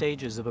early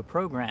stages of a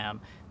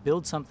program,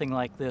 build something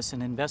like this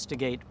and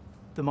investigate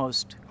the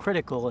most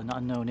critical and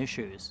unknown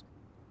issues.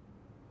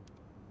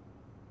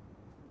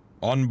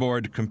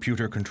 Onboard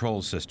computer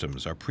control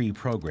systems are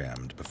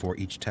pre-programmed before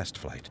each test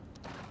flight.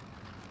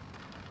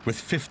 With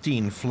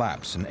 15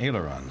 flaps and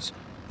ailerons,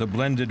 the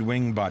blended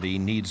wing body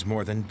needs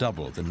more than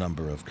double the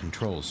number of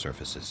control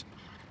surfaces,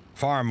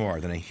 far more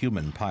than a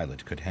human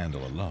pilot could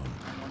handle alone.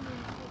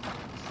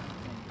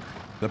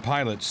 The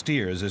pilot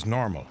steers as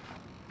normal,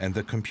 and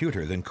the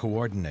computer then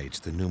coordinates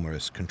the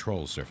numerous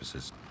control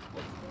surfaces.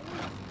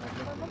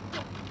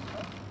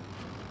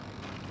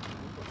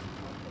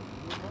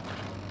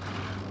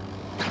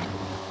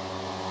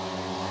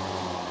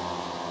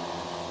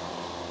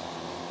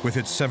 With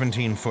its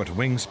 17-foot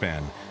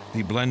wingspan,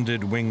 the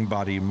blended wing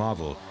body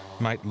model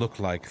might look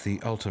like the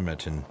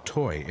ultimate in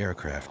toy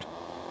aircraft.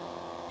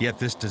 Yet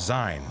this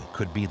design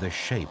could be the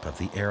shape of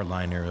the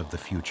airliner of the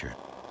future.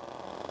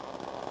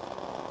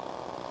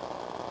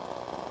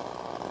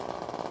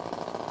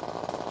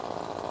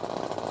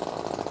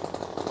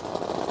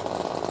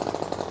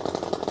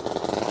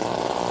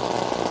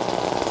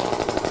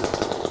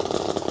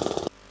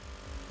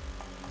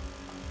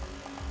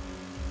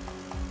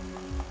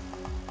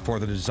 For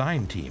the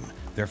design team,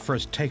 their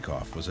first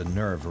takeoff was a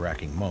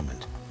nerve-wracking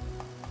moment.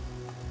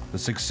 The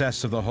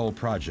success of the whole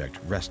project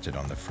rested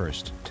on the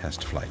first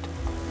test flight.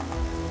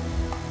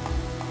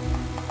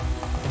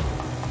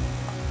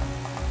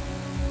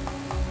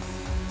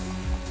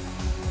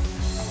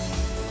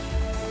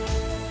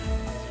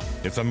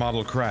 If the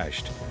model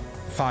crashed,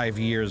 5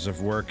 years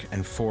of work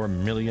and $4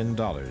 million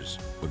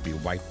would be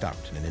wiped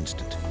out in an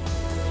instant.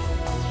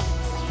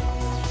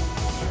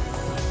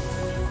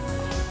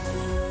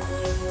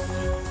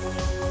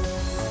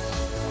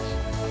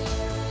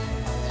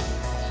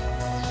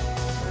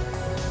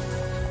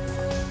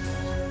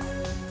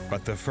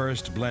 But the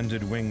first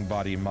blended wing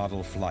body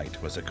model flight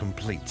was a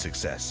complete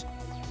success.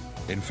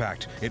 In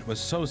fact, it was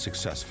so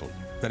successful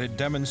that it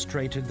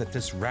demonstrated that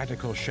this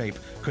radical shape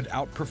could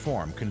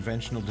outperform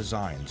conventional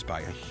designs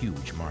by a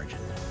huge margin.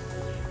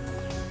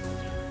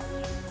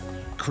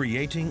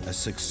 Creating a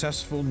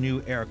successful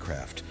new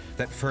aircraft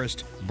that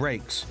first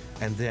breaks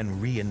and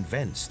then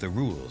reinvents the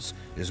rules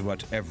is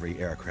what every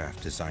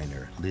aircraft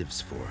designer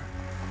lives for.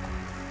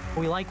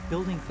 We like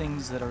building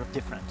things that are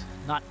different,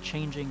 not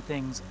changing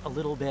things a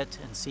little bit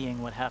and seeing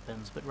what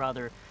happens, but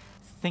rather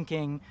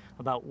thinking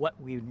about what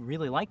we'd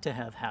really like to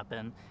have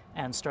happen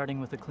and starting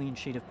with a clean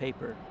sheet of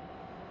paper.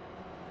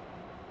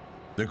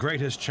 The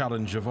greatest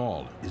challenge of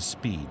all is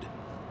speed.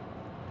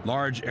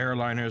 Large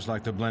airliners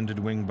like the blended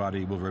wing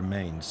body will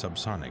remain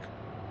subsonic.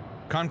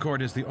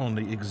 Concorde is the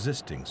only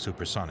existing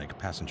supersonic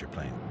passenger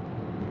plane.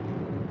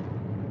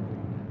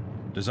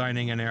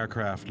 Designing an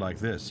aircraft like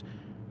this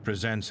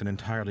presents an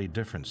entirely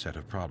different set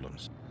of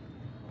problems.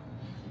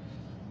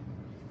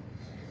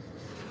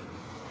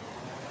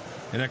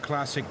 In a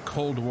classic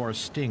Cold War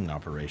sting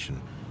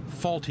operation,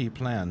 faulty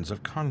plans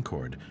of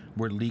Concorde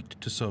were leaked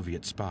to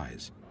Soviet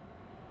spies.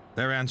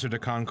 Their answer to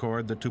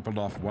Concorde, the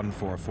Tupolev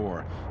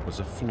 144, was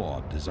a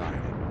flawed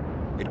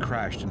design. It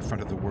crashed in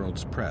front of the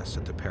world's press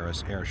at the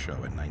Paris Air Show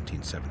in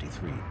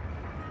 1973.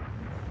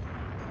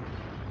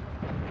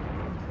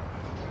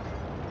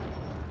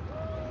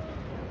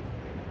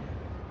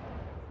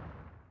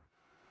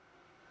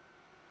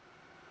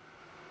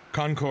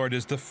 Concorde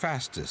is the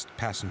fastest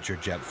passenger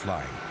jet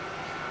flying.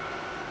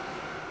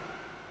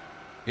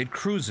 It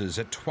cruises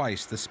at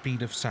twice the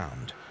speed of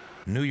sound,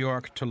 New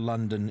York to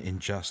London in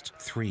just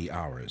 3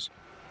 hours.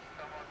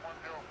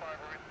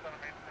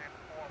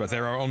 But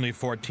there are only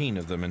 14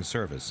 of them in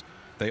service.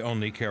 They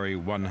only carry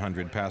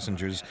 100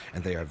 passengers,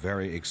 and they are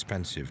very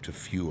expensive to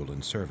fuel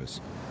and service.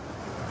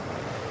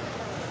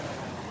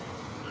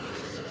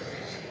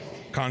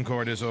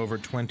 Concorde is over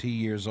 20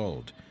 years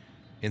old.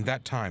 In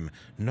that time,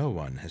 no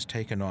one has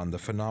taken on the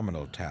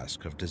phenomenal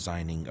task of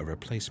designing a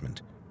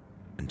replacement,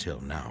 until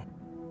now.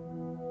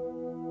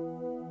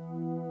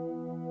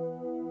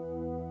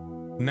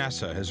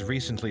 NASA has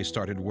recently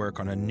started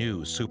work on a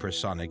new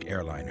supersonic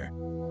airliner.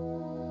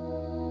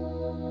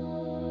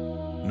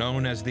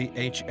 Known as the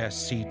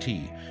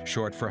HSCT,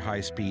 short for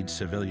high-speed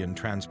civilian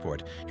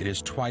transport, it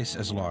is twice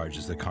as large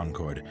as the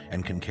Concorde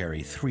and can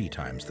carry 3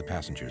 times the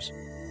passengers.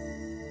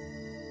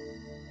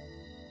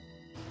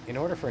 In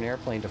order for an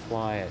airplane to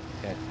fly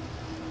at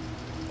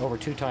over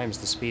 2 times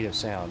the speed of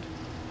sound,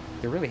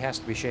 it really has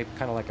to be shaped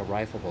kind of like a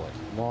rifle bullet,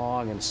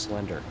 long and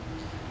slender.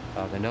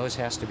 The nose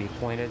has to be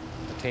pointed,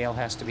 the tail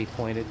has to be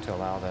pointed to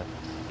allow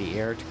the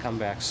air to come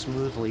back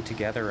smoothly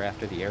together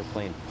after the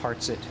airplane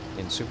parts it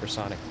in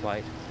supersonic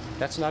flight.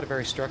 That's not a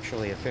very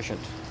structurally efficient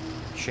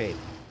shape.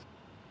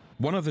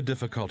 One of the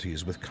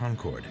difficulties with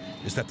Concorde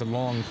is that the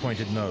long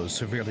pointed nose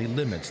severely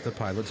limits the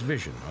pilot's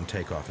vision on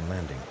takeoff and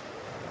landing.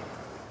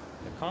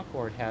 The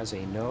Concorde has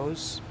a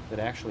nose that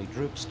actually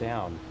droops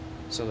down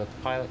so that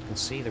the pilot can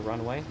see the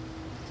runway.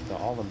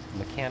 All the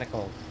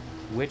mechanical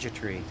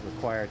widgetry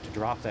required to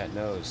drop that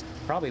nose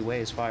probably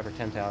weighs 5,000 or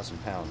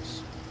 10,000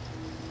 pounds.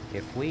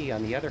 If we,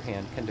 on the other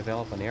hand, can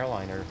develop an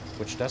airliner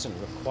which doesn't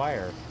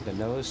require the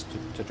nose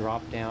to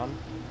drop down,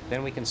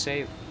 then we can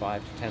save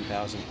 5,000 to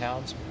 10,000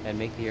 pounds and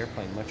make the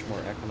airplane much more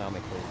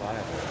economically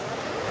viable.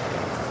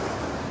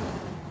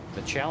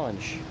 The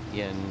challenge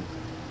in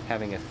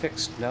having a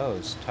fixed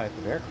nose type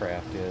of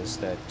aircraft is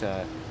that,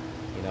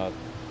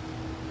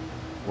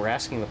 we're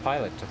asking the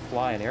pilot to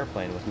fly an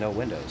airplane with no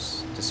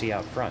windows to see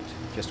out front,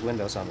 just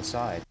windows on the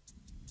side.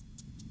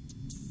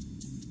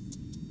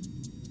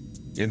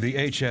 In the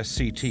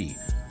HSCT,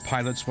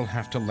 pilots will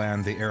have to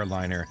land the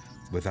airliner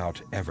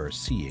without ever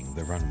seeing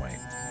the runway.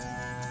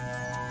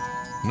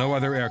 No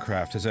other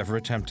aircraft has ever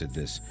attempted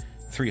this.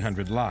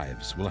 300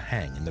 lives will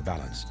hang in the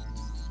balance.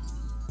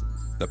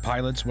 The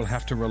pilots will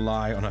have to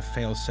rely on a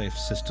fail-safe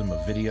system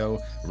of video,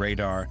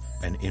 radar,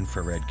 and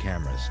infrared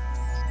cameras.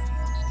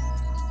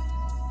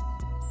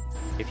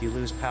 If you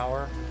lose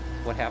power,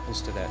 what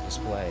happens to that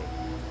display?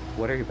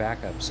 What are your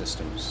backup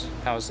systems?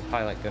 How is the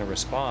pilot going to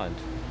respond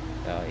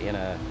in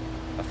a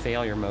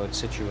failure mode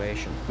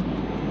situation?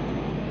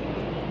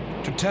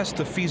 To test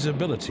the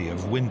feasibility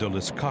of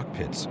windowless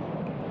cockpits,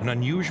 an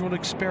unusual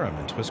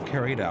experiment was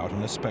carried out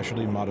on a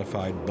specially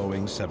modified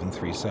Boeing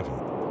 737.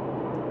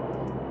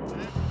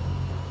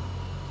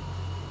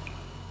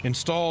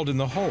 Installed in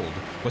the hold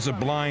was a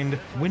blind,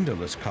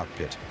 windowless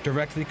cockpit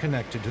directly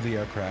connected to the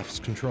aircraft's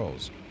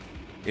controls.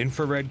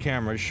 Infrared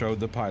cameras showed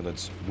the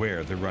pilots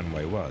where the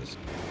runway was.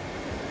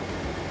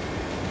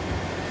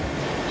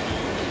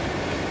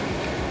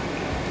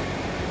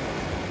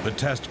 The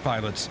test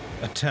pilots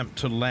attempt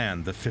to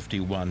land the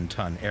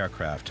 51-ton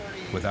aircraft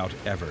without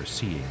ever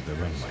seeing the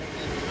runway.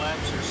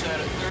 Flaps are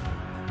set at 30.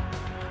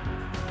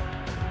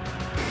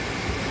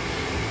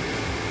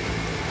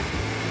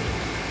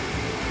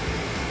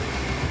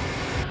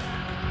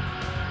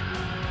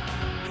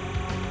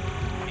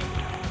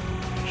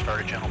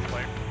 Start a gentle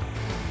flight.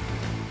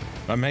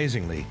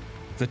 Amazingly,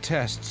 the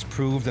tests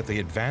proved that the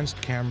advanced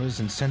cameras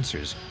and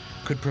sensors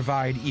could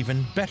provide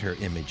even better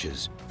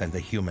images than the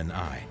human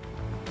eye.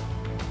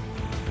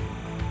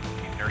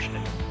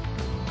 Inertia.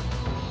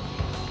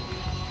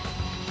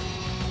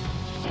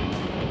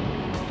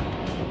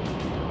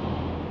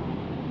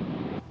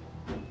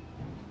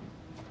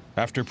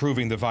 After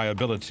proving the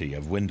viability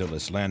of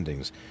windowless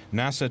landings,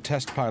 NASA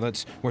test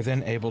pilots were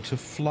then able to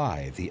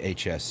fly the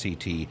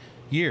HSCT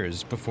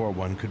years before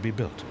one could be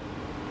built.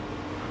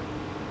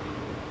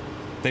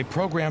 They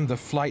programmed the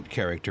flight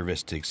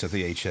characteristics of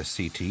the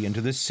HSCT into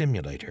this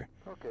simulator,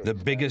 the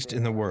biggest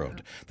in the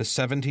world, the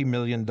 $70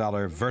 million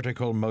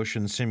vertical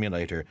motion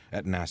simulator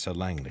at NASA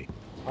Langley.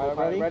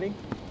 Ready? Ready?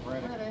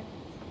 Ready.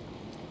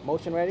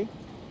 Motion ready?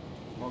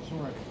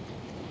 Motion ready.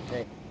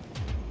 Okay.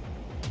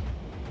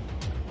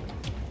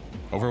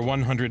 Over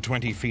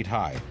 120 feet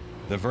high,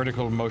 the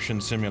vertical motion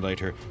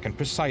simulator can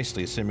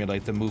precisely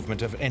simulate the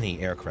movement of any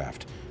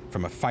aircraft,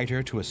 from a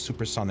fighter to a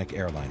supersonic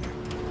airliner.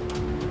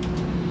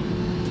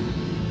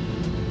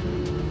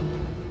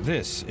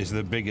 This is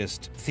the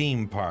biggest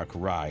theme park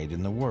ride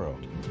in the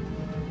world.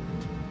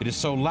 It is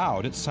so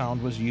loud its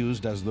sound was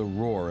used as the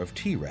roar of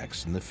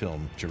T-Rex in the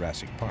film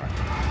Jurassic Park.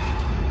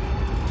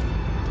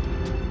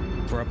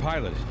 For a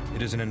pilot,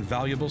 it is an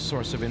invaluable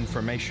source of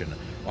information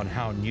on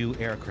how new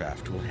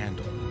aircraft will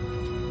handle.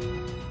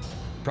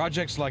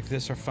 Projects like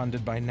this are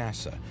funded by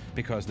NASA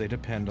because they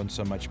depend on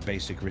so much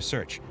basic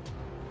research.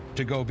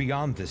 To go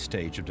beyond this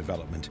stage of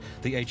development,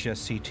 the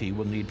HSCT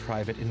will need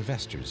private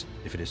investors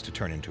if it is to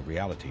turn into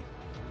reality.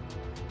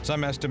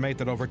 Some estimate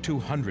that over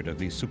 200 of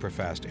these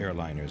superfast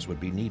airliners would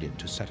be needed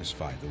to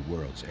satisfy the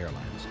world's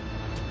airlines.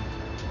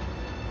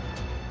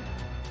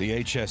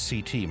 The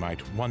HSCT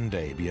might one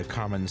day be a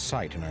common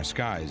sight in our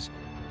skies,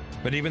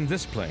 but even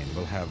this plane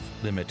will have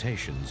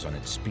limitations on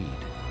its speed.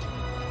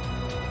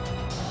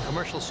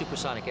 Commercial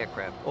supersonic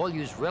aircraft all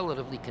use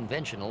relatively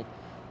conventional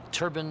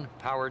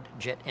turbine-powered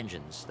jet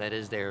engines. That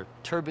is, they're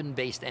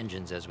turbine-based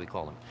engines, as we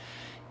call them.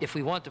 If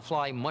we want to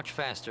fly much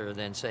faster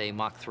than, say,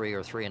 Mach 3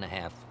 or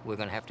 3.5, we're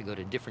going to have to go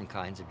to different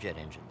kinds of jet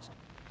engines.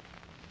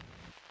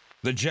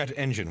 The jet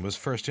engine was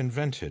first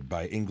invented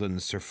by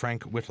England's Sir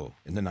Frank Whittle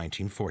in the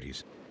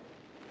 1940s.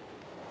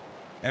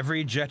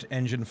 Every jet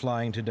engine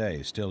flying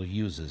today still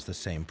uses the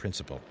same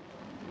principle.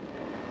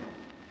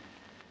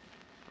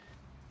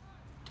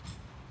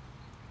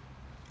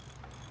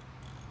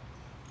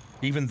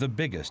 Even the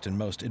biggest and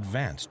most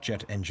advanced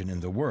jet engine in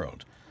the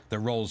world, the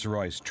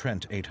Rolls-Royce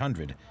Trent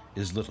 800,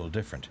 is little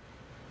different.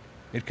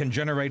 It can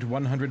generate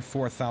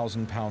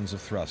 104,000 pounds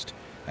of thrust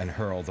and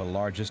hurl the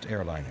largest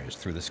airliners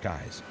through the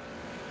skies.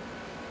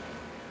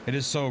 It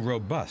is so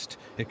robust,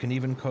 it can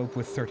even cope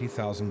with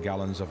 30,000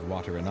 gallons of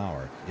water an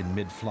hour in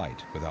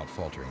mid-flight without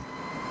faltering.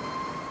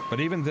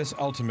 But even this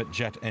ultimate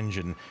jet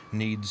engine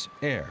needs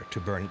air to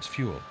burn its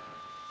fuel.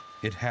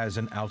 It has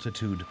an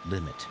altitude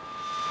limit.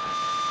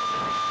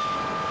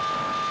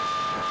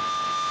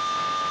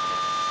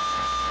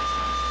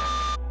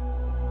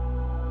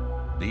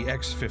 The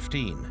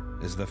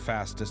X-15 is the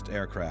fastest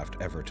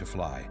aircraft ever to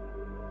fly.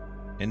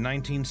 In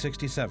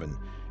 1967,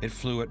 it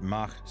flew at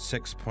Mach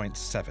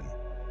 6.7,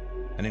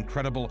 an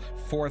incredible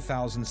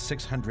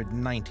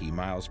 4,690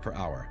 miles per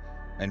hour,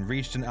 and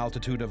reached an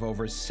altitude of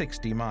over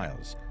 60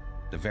 miles,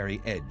 the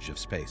very edge of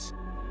space.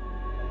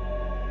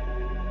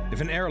 If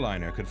an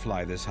airliner could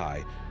fly this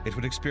high, it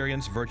would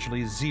experience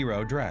virtually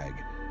zero drag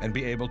and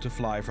be able to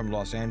fly from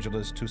Los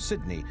Angeles to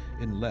Sydney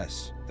in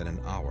less than an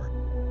hour.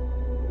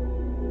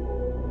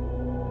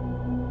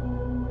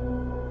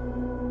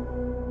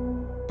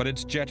 But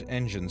its jet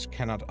engines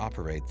cannot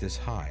operate this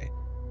high,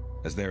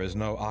 as there is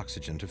no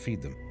oxygen to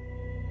feed them.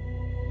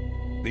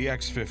 The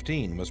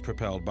X-15 was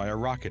propelled by a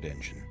rocket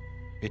engine.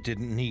 It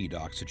didn't need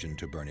oxygen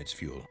to burn its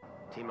fuel.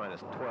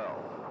 T-minus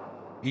 12.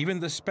 Even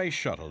the space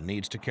shuttle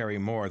needs to carry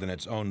more than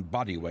its own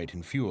body weight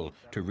in fuel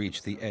to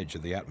reach the edge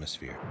of the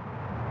atmosphere.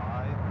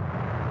 5,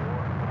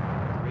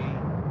 4, 3,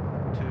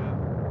 2,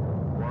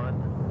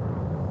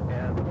 1,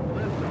 and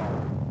liftoff.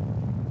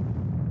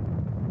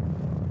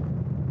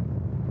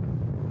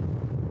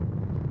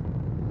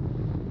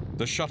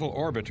 The shuttle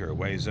orbiter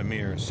weighs a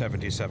mere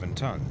 77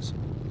 tons,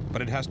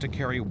 but it has to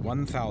carry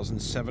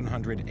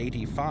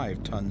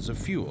 1,785 tons of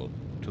fuel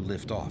to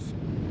lift off.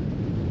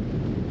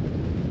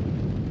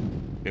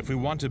 If we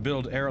want to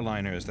build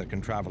airliners that can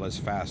travel as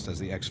fast as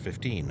the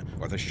X-15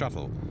 or the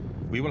shuttle,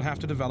 we will have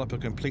to develop a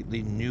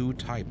completely new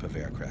type of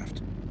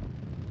aircraft,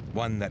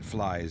 one that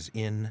flies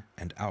in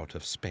and out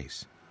of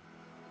space.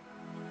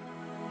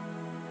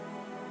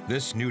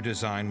 This new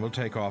design will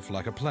take off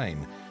like a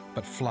plane,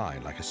 but fly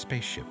like a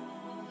spaceship.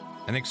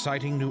 An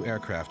exciting new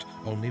aircraft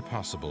only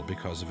possible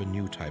because of a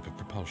new type of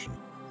propulsion.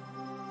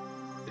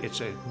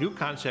 It's a new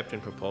concept in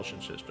propulsion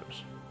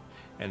systems,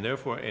 and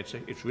therefore it's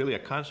really a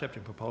concept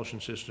in propulsion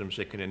systems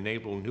that can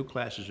enable new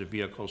classes of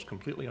vehicles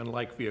completely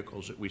unlike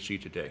vehicles that we see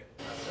today.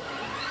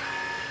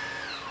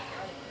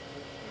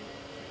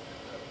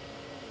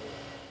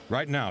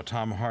 Right now,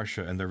 Tom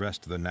Harsha and the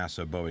rest of the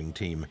NASA Boeing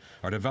team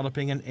are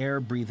developing an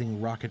air-breathing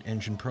rocket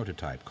engine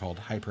prototype called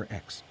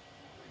Hyper-X.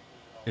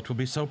 It will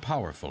be so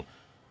powerful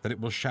that it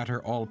will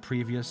shatter all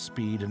previous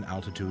speed and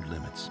altitude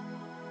limits.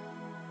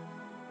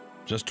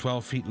 Just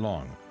 12 feet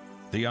long,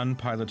 the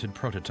unpiloted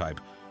prototype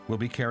will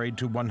be carried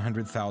to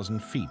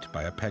 100,000 feet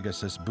by a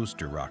Pegasus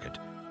booster rocket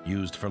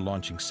used for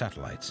launching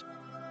satellites.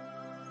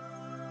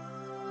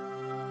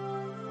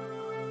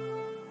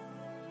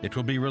 It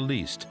will be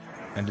released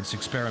and its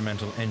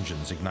experimental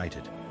engines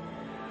ignited.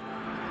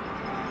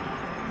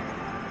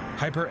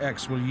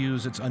 Hyper-X will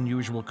use its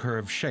unusual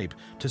curved shape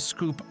to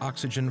scoop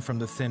oxygen from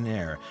the thin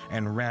air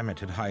and ram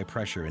it at high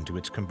pressure into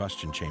its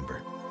combustion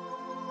chamber.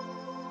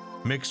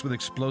 Mixed with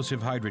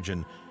explosive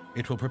hydrogen,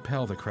 it will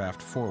propel the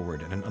craft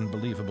forward at an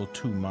unbelievable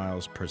 2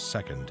 miles per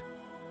second.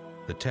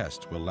 The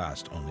test will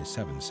last only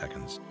 7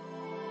 seconds.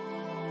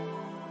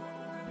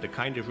 The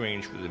kind of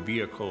range for the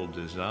vehicle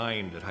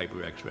design that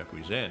Hyper-X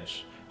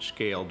represents,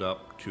 scaled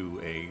up to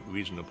a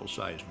reasonable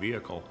sized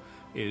vehicle,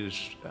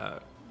 is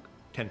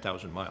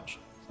 10,000 miles.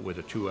 With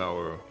a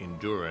 2-hour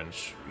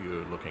endurance,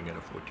 you're looking at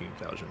a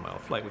 14,000-mile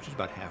flight, which is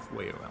about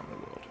halfway around the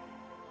world.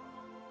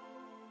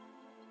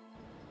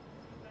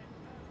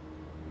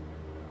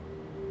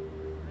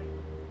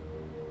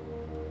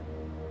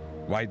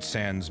 White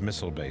Sands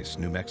Missile Base,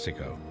 New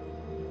Mexico.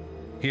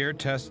 Here,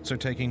 tests are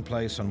taking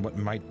place on what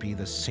might be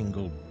the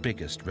single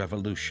biggest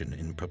revolution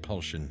in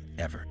propulsion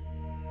ever.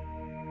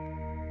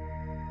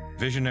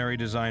 Visionary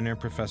designer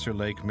Professor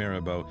Lake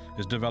Mirabeau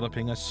is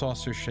developing a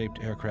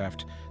saucer-shaped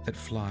aircraft that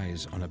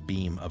flies on a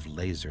beam of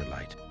laser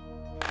light.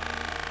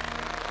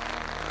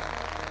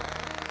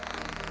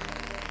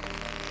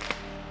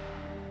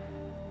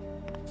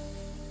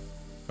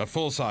 A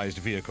full-sized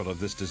vehicle of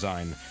this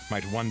design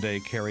might one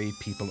day carry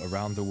people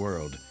around the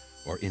world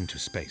or into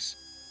space.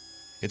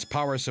 Its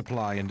power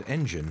supply and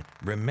engine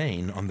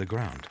remain on the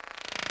ground.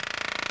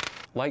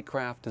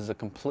 Lightcraft is a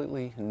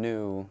completely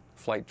new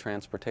flight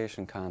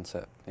transportation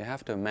concept. You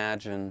have to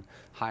imagine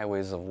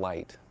highways of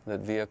light that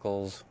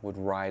vehicles would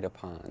ride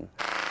upon.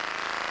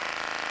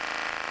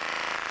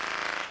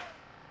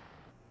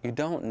 You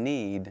don't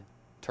need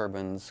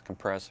turbines,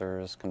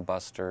 compressors,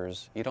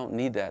 combustors. You don't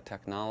need that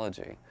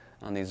technology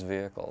on these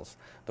vehicles.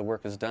 The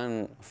work is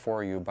done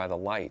for you by the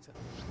light.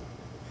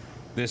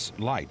 This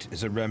light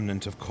is a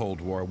remnant of Cold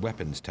War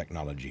weapons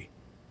technology.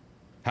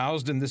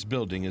 Housed in this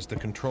building is the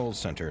control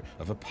center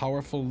of a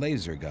powerful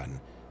laser gun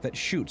that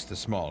shoots the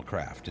small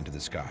craft into the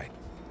sky.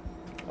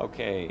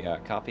 Okay,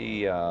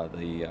 copy.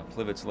 The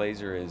Plivets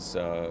laser is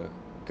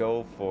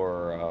go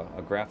for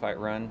a graphite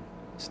run.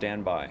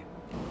 Stand by.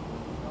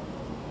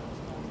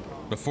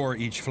 Before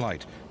each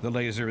flight, the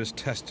laser is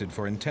tested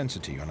for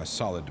intensity on a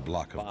solid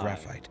block of 5,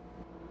 graphite.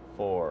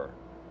 4,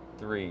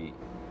 3,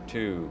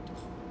 2,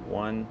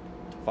 1,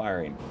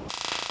 firing.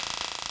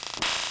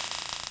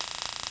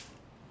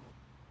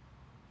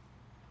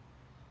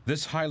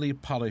 This highly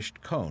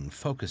polished cone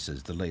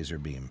focuses the laser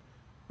beam,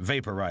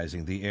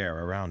 vaporizing the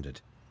air around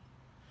it.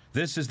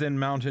 This is then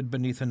mounted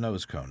beneath a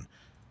nose cone.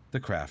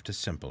 The craft is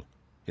simple.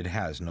 It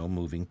has no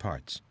moving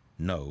parts,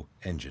 no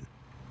engine.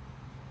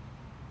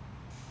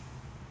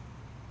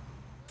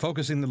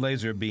 Focusing the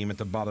laser beam at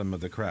the bottom of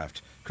the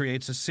craft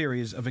creates a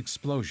series of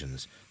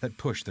explosions that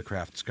push the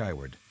craft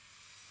skyward.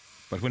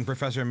 But when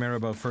Professor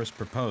Mirabeau first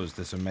proposed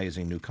this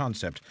amazing new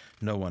concept,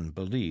 no one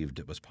believed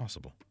it was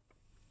possible.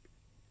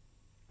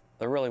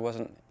 There really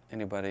wasn't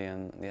anybody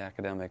in the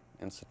academic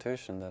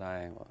institution that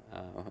I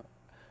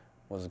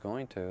was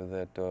going to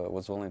that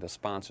was willing to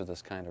sponsor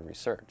this kind of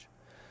research.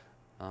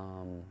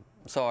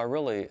 So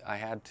I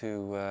had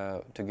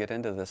to get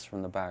into this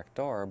from the back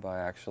door by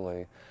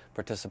actually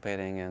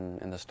participating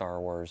in the Star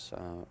Wars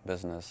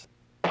business.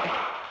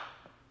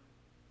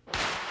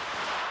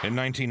 In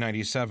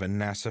 1997,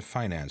 NASA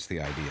financed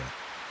the idea.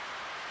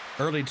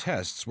 Early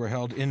tests were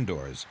held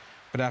indoors,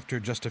 but after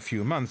just a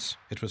few months,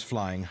 it was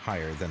flying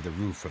higher than the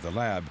roof of the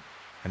lab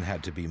and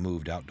had to be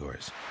moved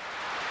outdoors.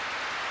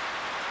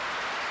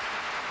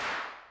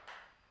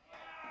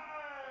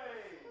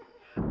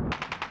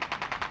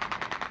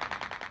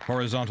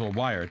 Horizontal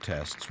wire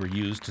tests were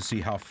used to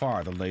see how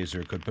far the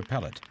laser could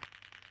propel it.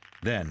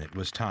 Then it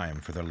was time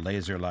for the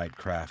laser light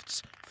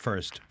craft's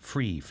first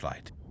free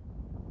flight.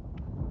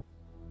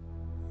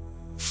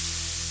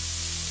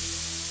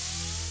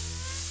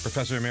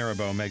 Professor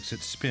Mirabeau makes it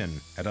spin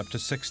at up to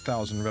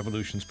 6,000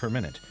 revolutions per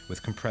minute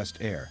with compressed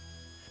air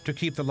to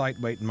keep the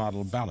lightweight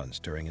model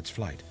balanced during its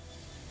flight.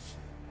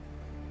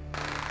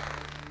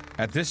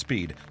 At this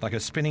speed, like a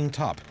spinning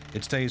top,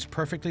 it stays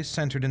perfectly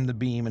centered in the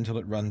beam until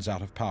it runs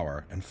out of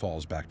power and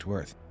falls back to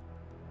Earth.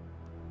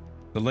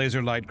 The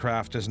laser light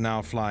craft is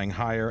now flying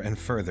higher and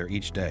further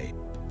each day.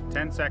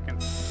 10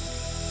 seconds.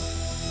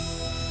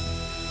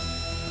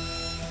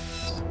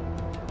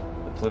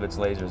 The Plivets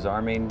laser is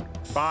arming.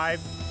 5,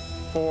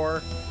 4,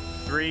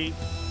 3,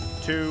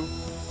 2,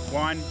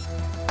 1.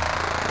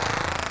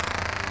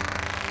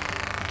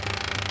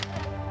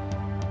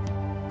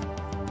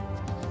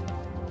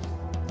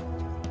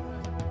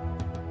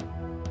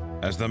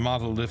 As the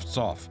model lifts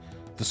off,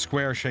 the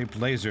square-shaped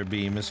laser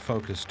beam is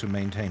focused to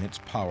maintain its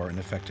power and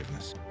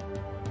effectiveness.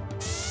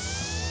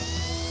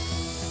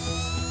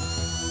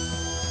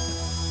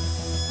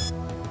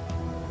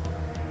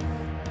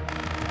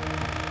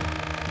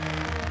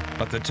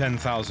 But the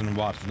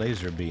 10,000-watt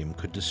laser beam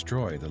could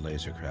destroy the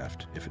laser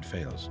craft if it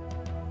fails.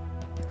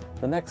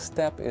 The next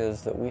step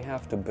is that we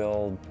have to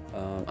build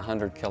a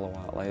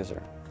 100-kilowatt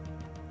laser.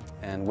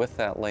 And with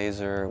that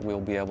laser,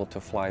 we'll be able to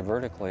fly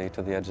vertically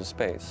to the edge of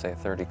space, say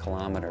 30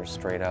 kilometers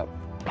straight up.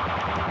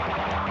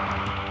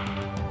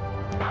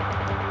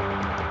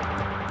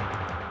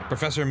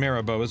 Professor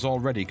Mirabeau is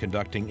already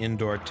conducting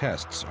indoor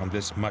tests on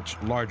this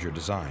much larger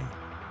design.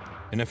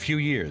 In a few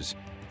years,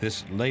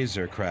 this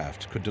laser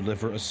craft could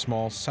deliver a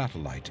small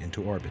satellite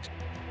into orbit.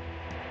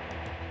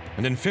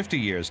 And in 50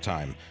 years'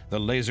 time, the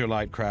laser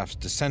light craft's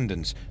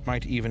descendants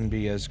might even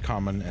be as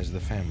common as the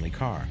family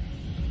car.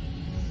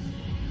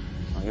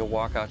 You'll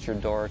walk out your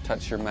door,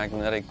 touch your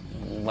magnetic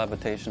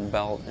levitation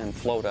belt, and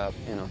float up,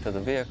 to the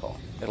vehicle.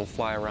 It'll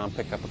fly around,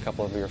 pick up a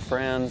couple of your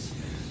friends,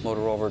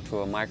 motor over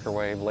to a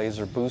microwave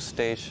laser boost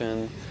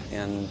station.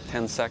 In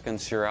 10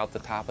 seconds, you're out the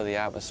top of the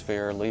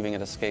atmosphere, leaving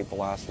at escape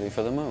velocity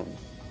for the moon.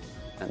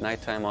 At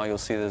nighttime, all you'll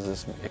see is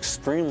this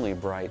extremely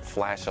bright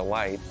flash of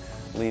light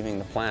leaving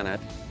the planet.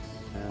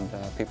 And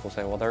people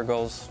say, well, there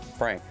goes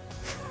Frank.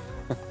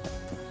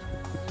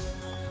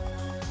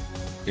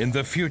 In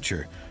the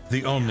future,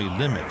 the only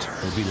limit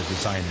will be the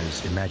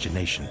designer's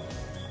imagination.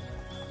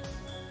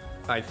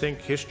 I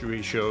think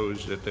history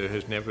shows that there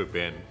has never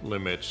been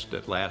limits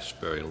that last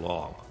very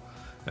long.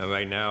 And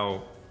right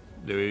now,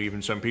 there are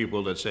even some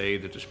people that say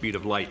that the speed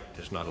of light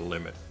is not a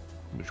limit,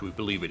 which we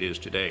believe it is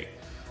today.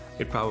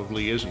 It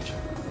probably isn't.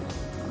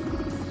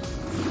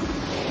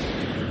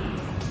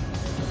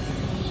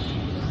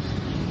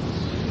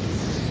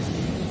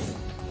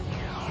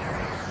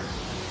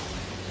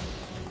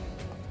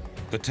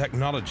 The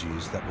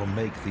technologies that will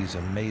make these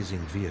amazing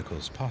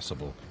vehicles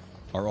possible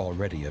are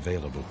already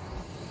available.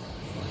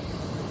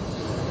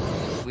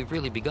 We've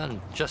really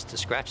begun just to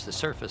scratch the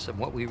surface of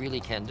what we really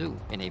can do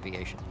in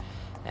aviation.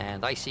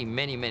 And I see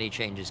many, many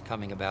changes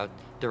coming about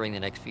during the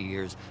next few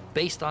years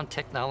based on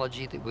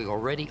technology that we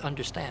already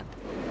understand.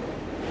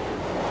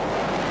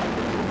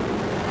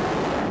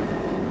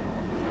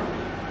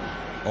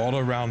 All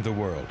around the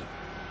world,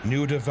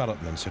 new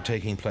developments are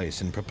taking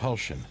place in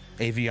propulsion,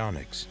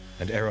 avionics,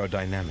 and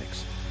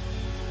aerodynamics.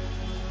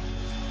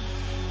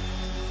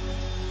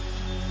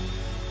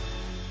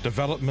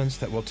 Developments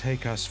that will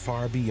take us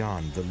far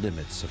beyond the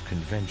limits of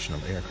conventional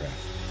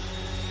aircraft.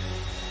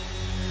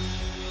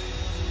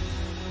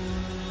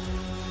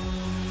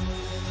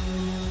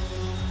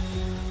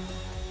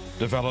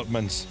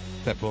 Developments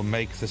that will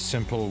make the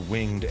simple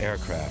winged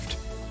aircraft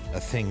a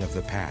thing of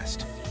the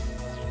past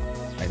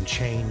and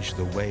change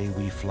the way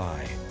we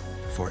fly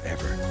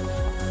forever.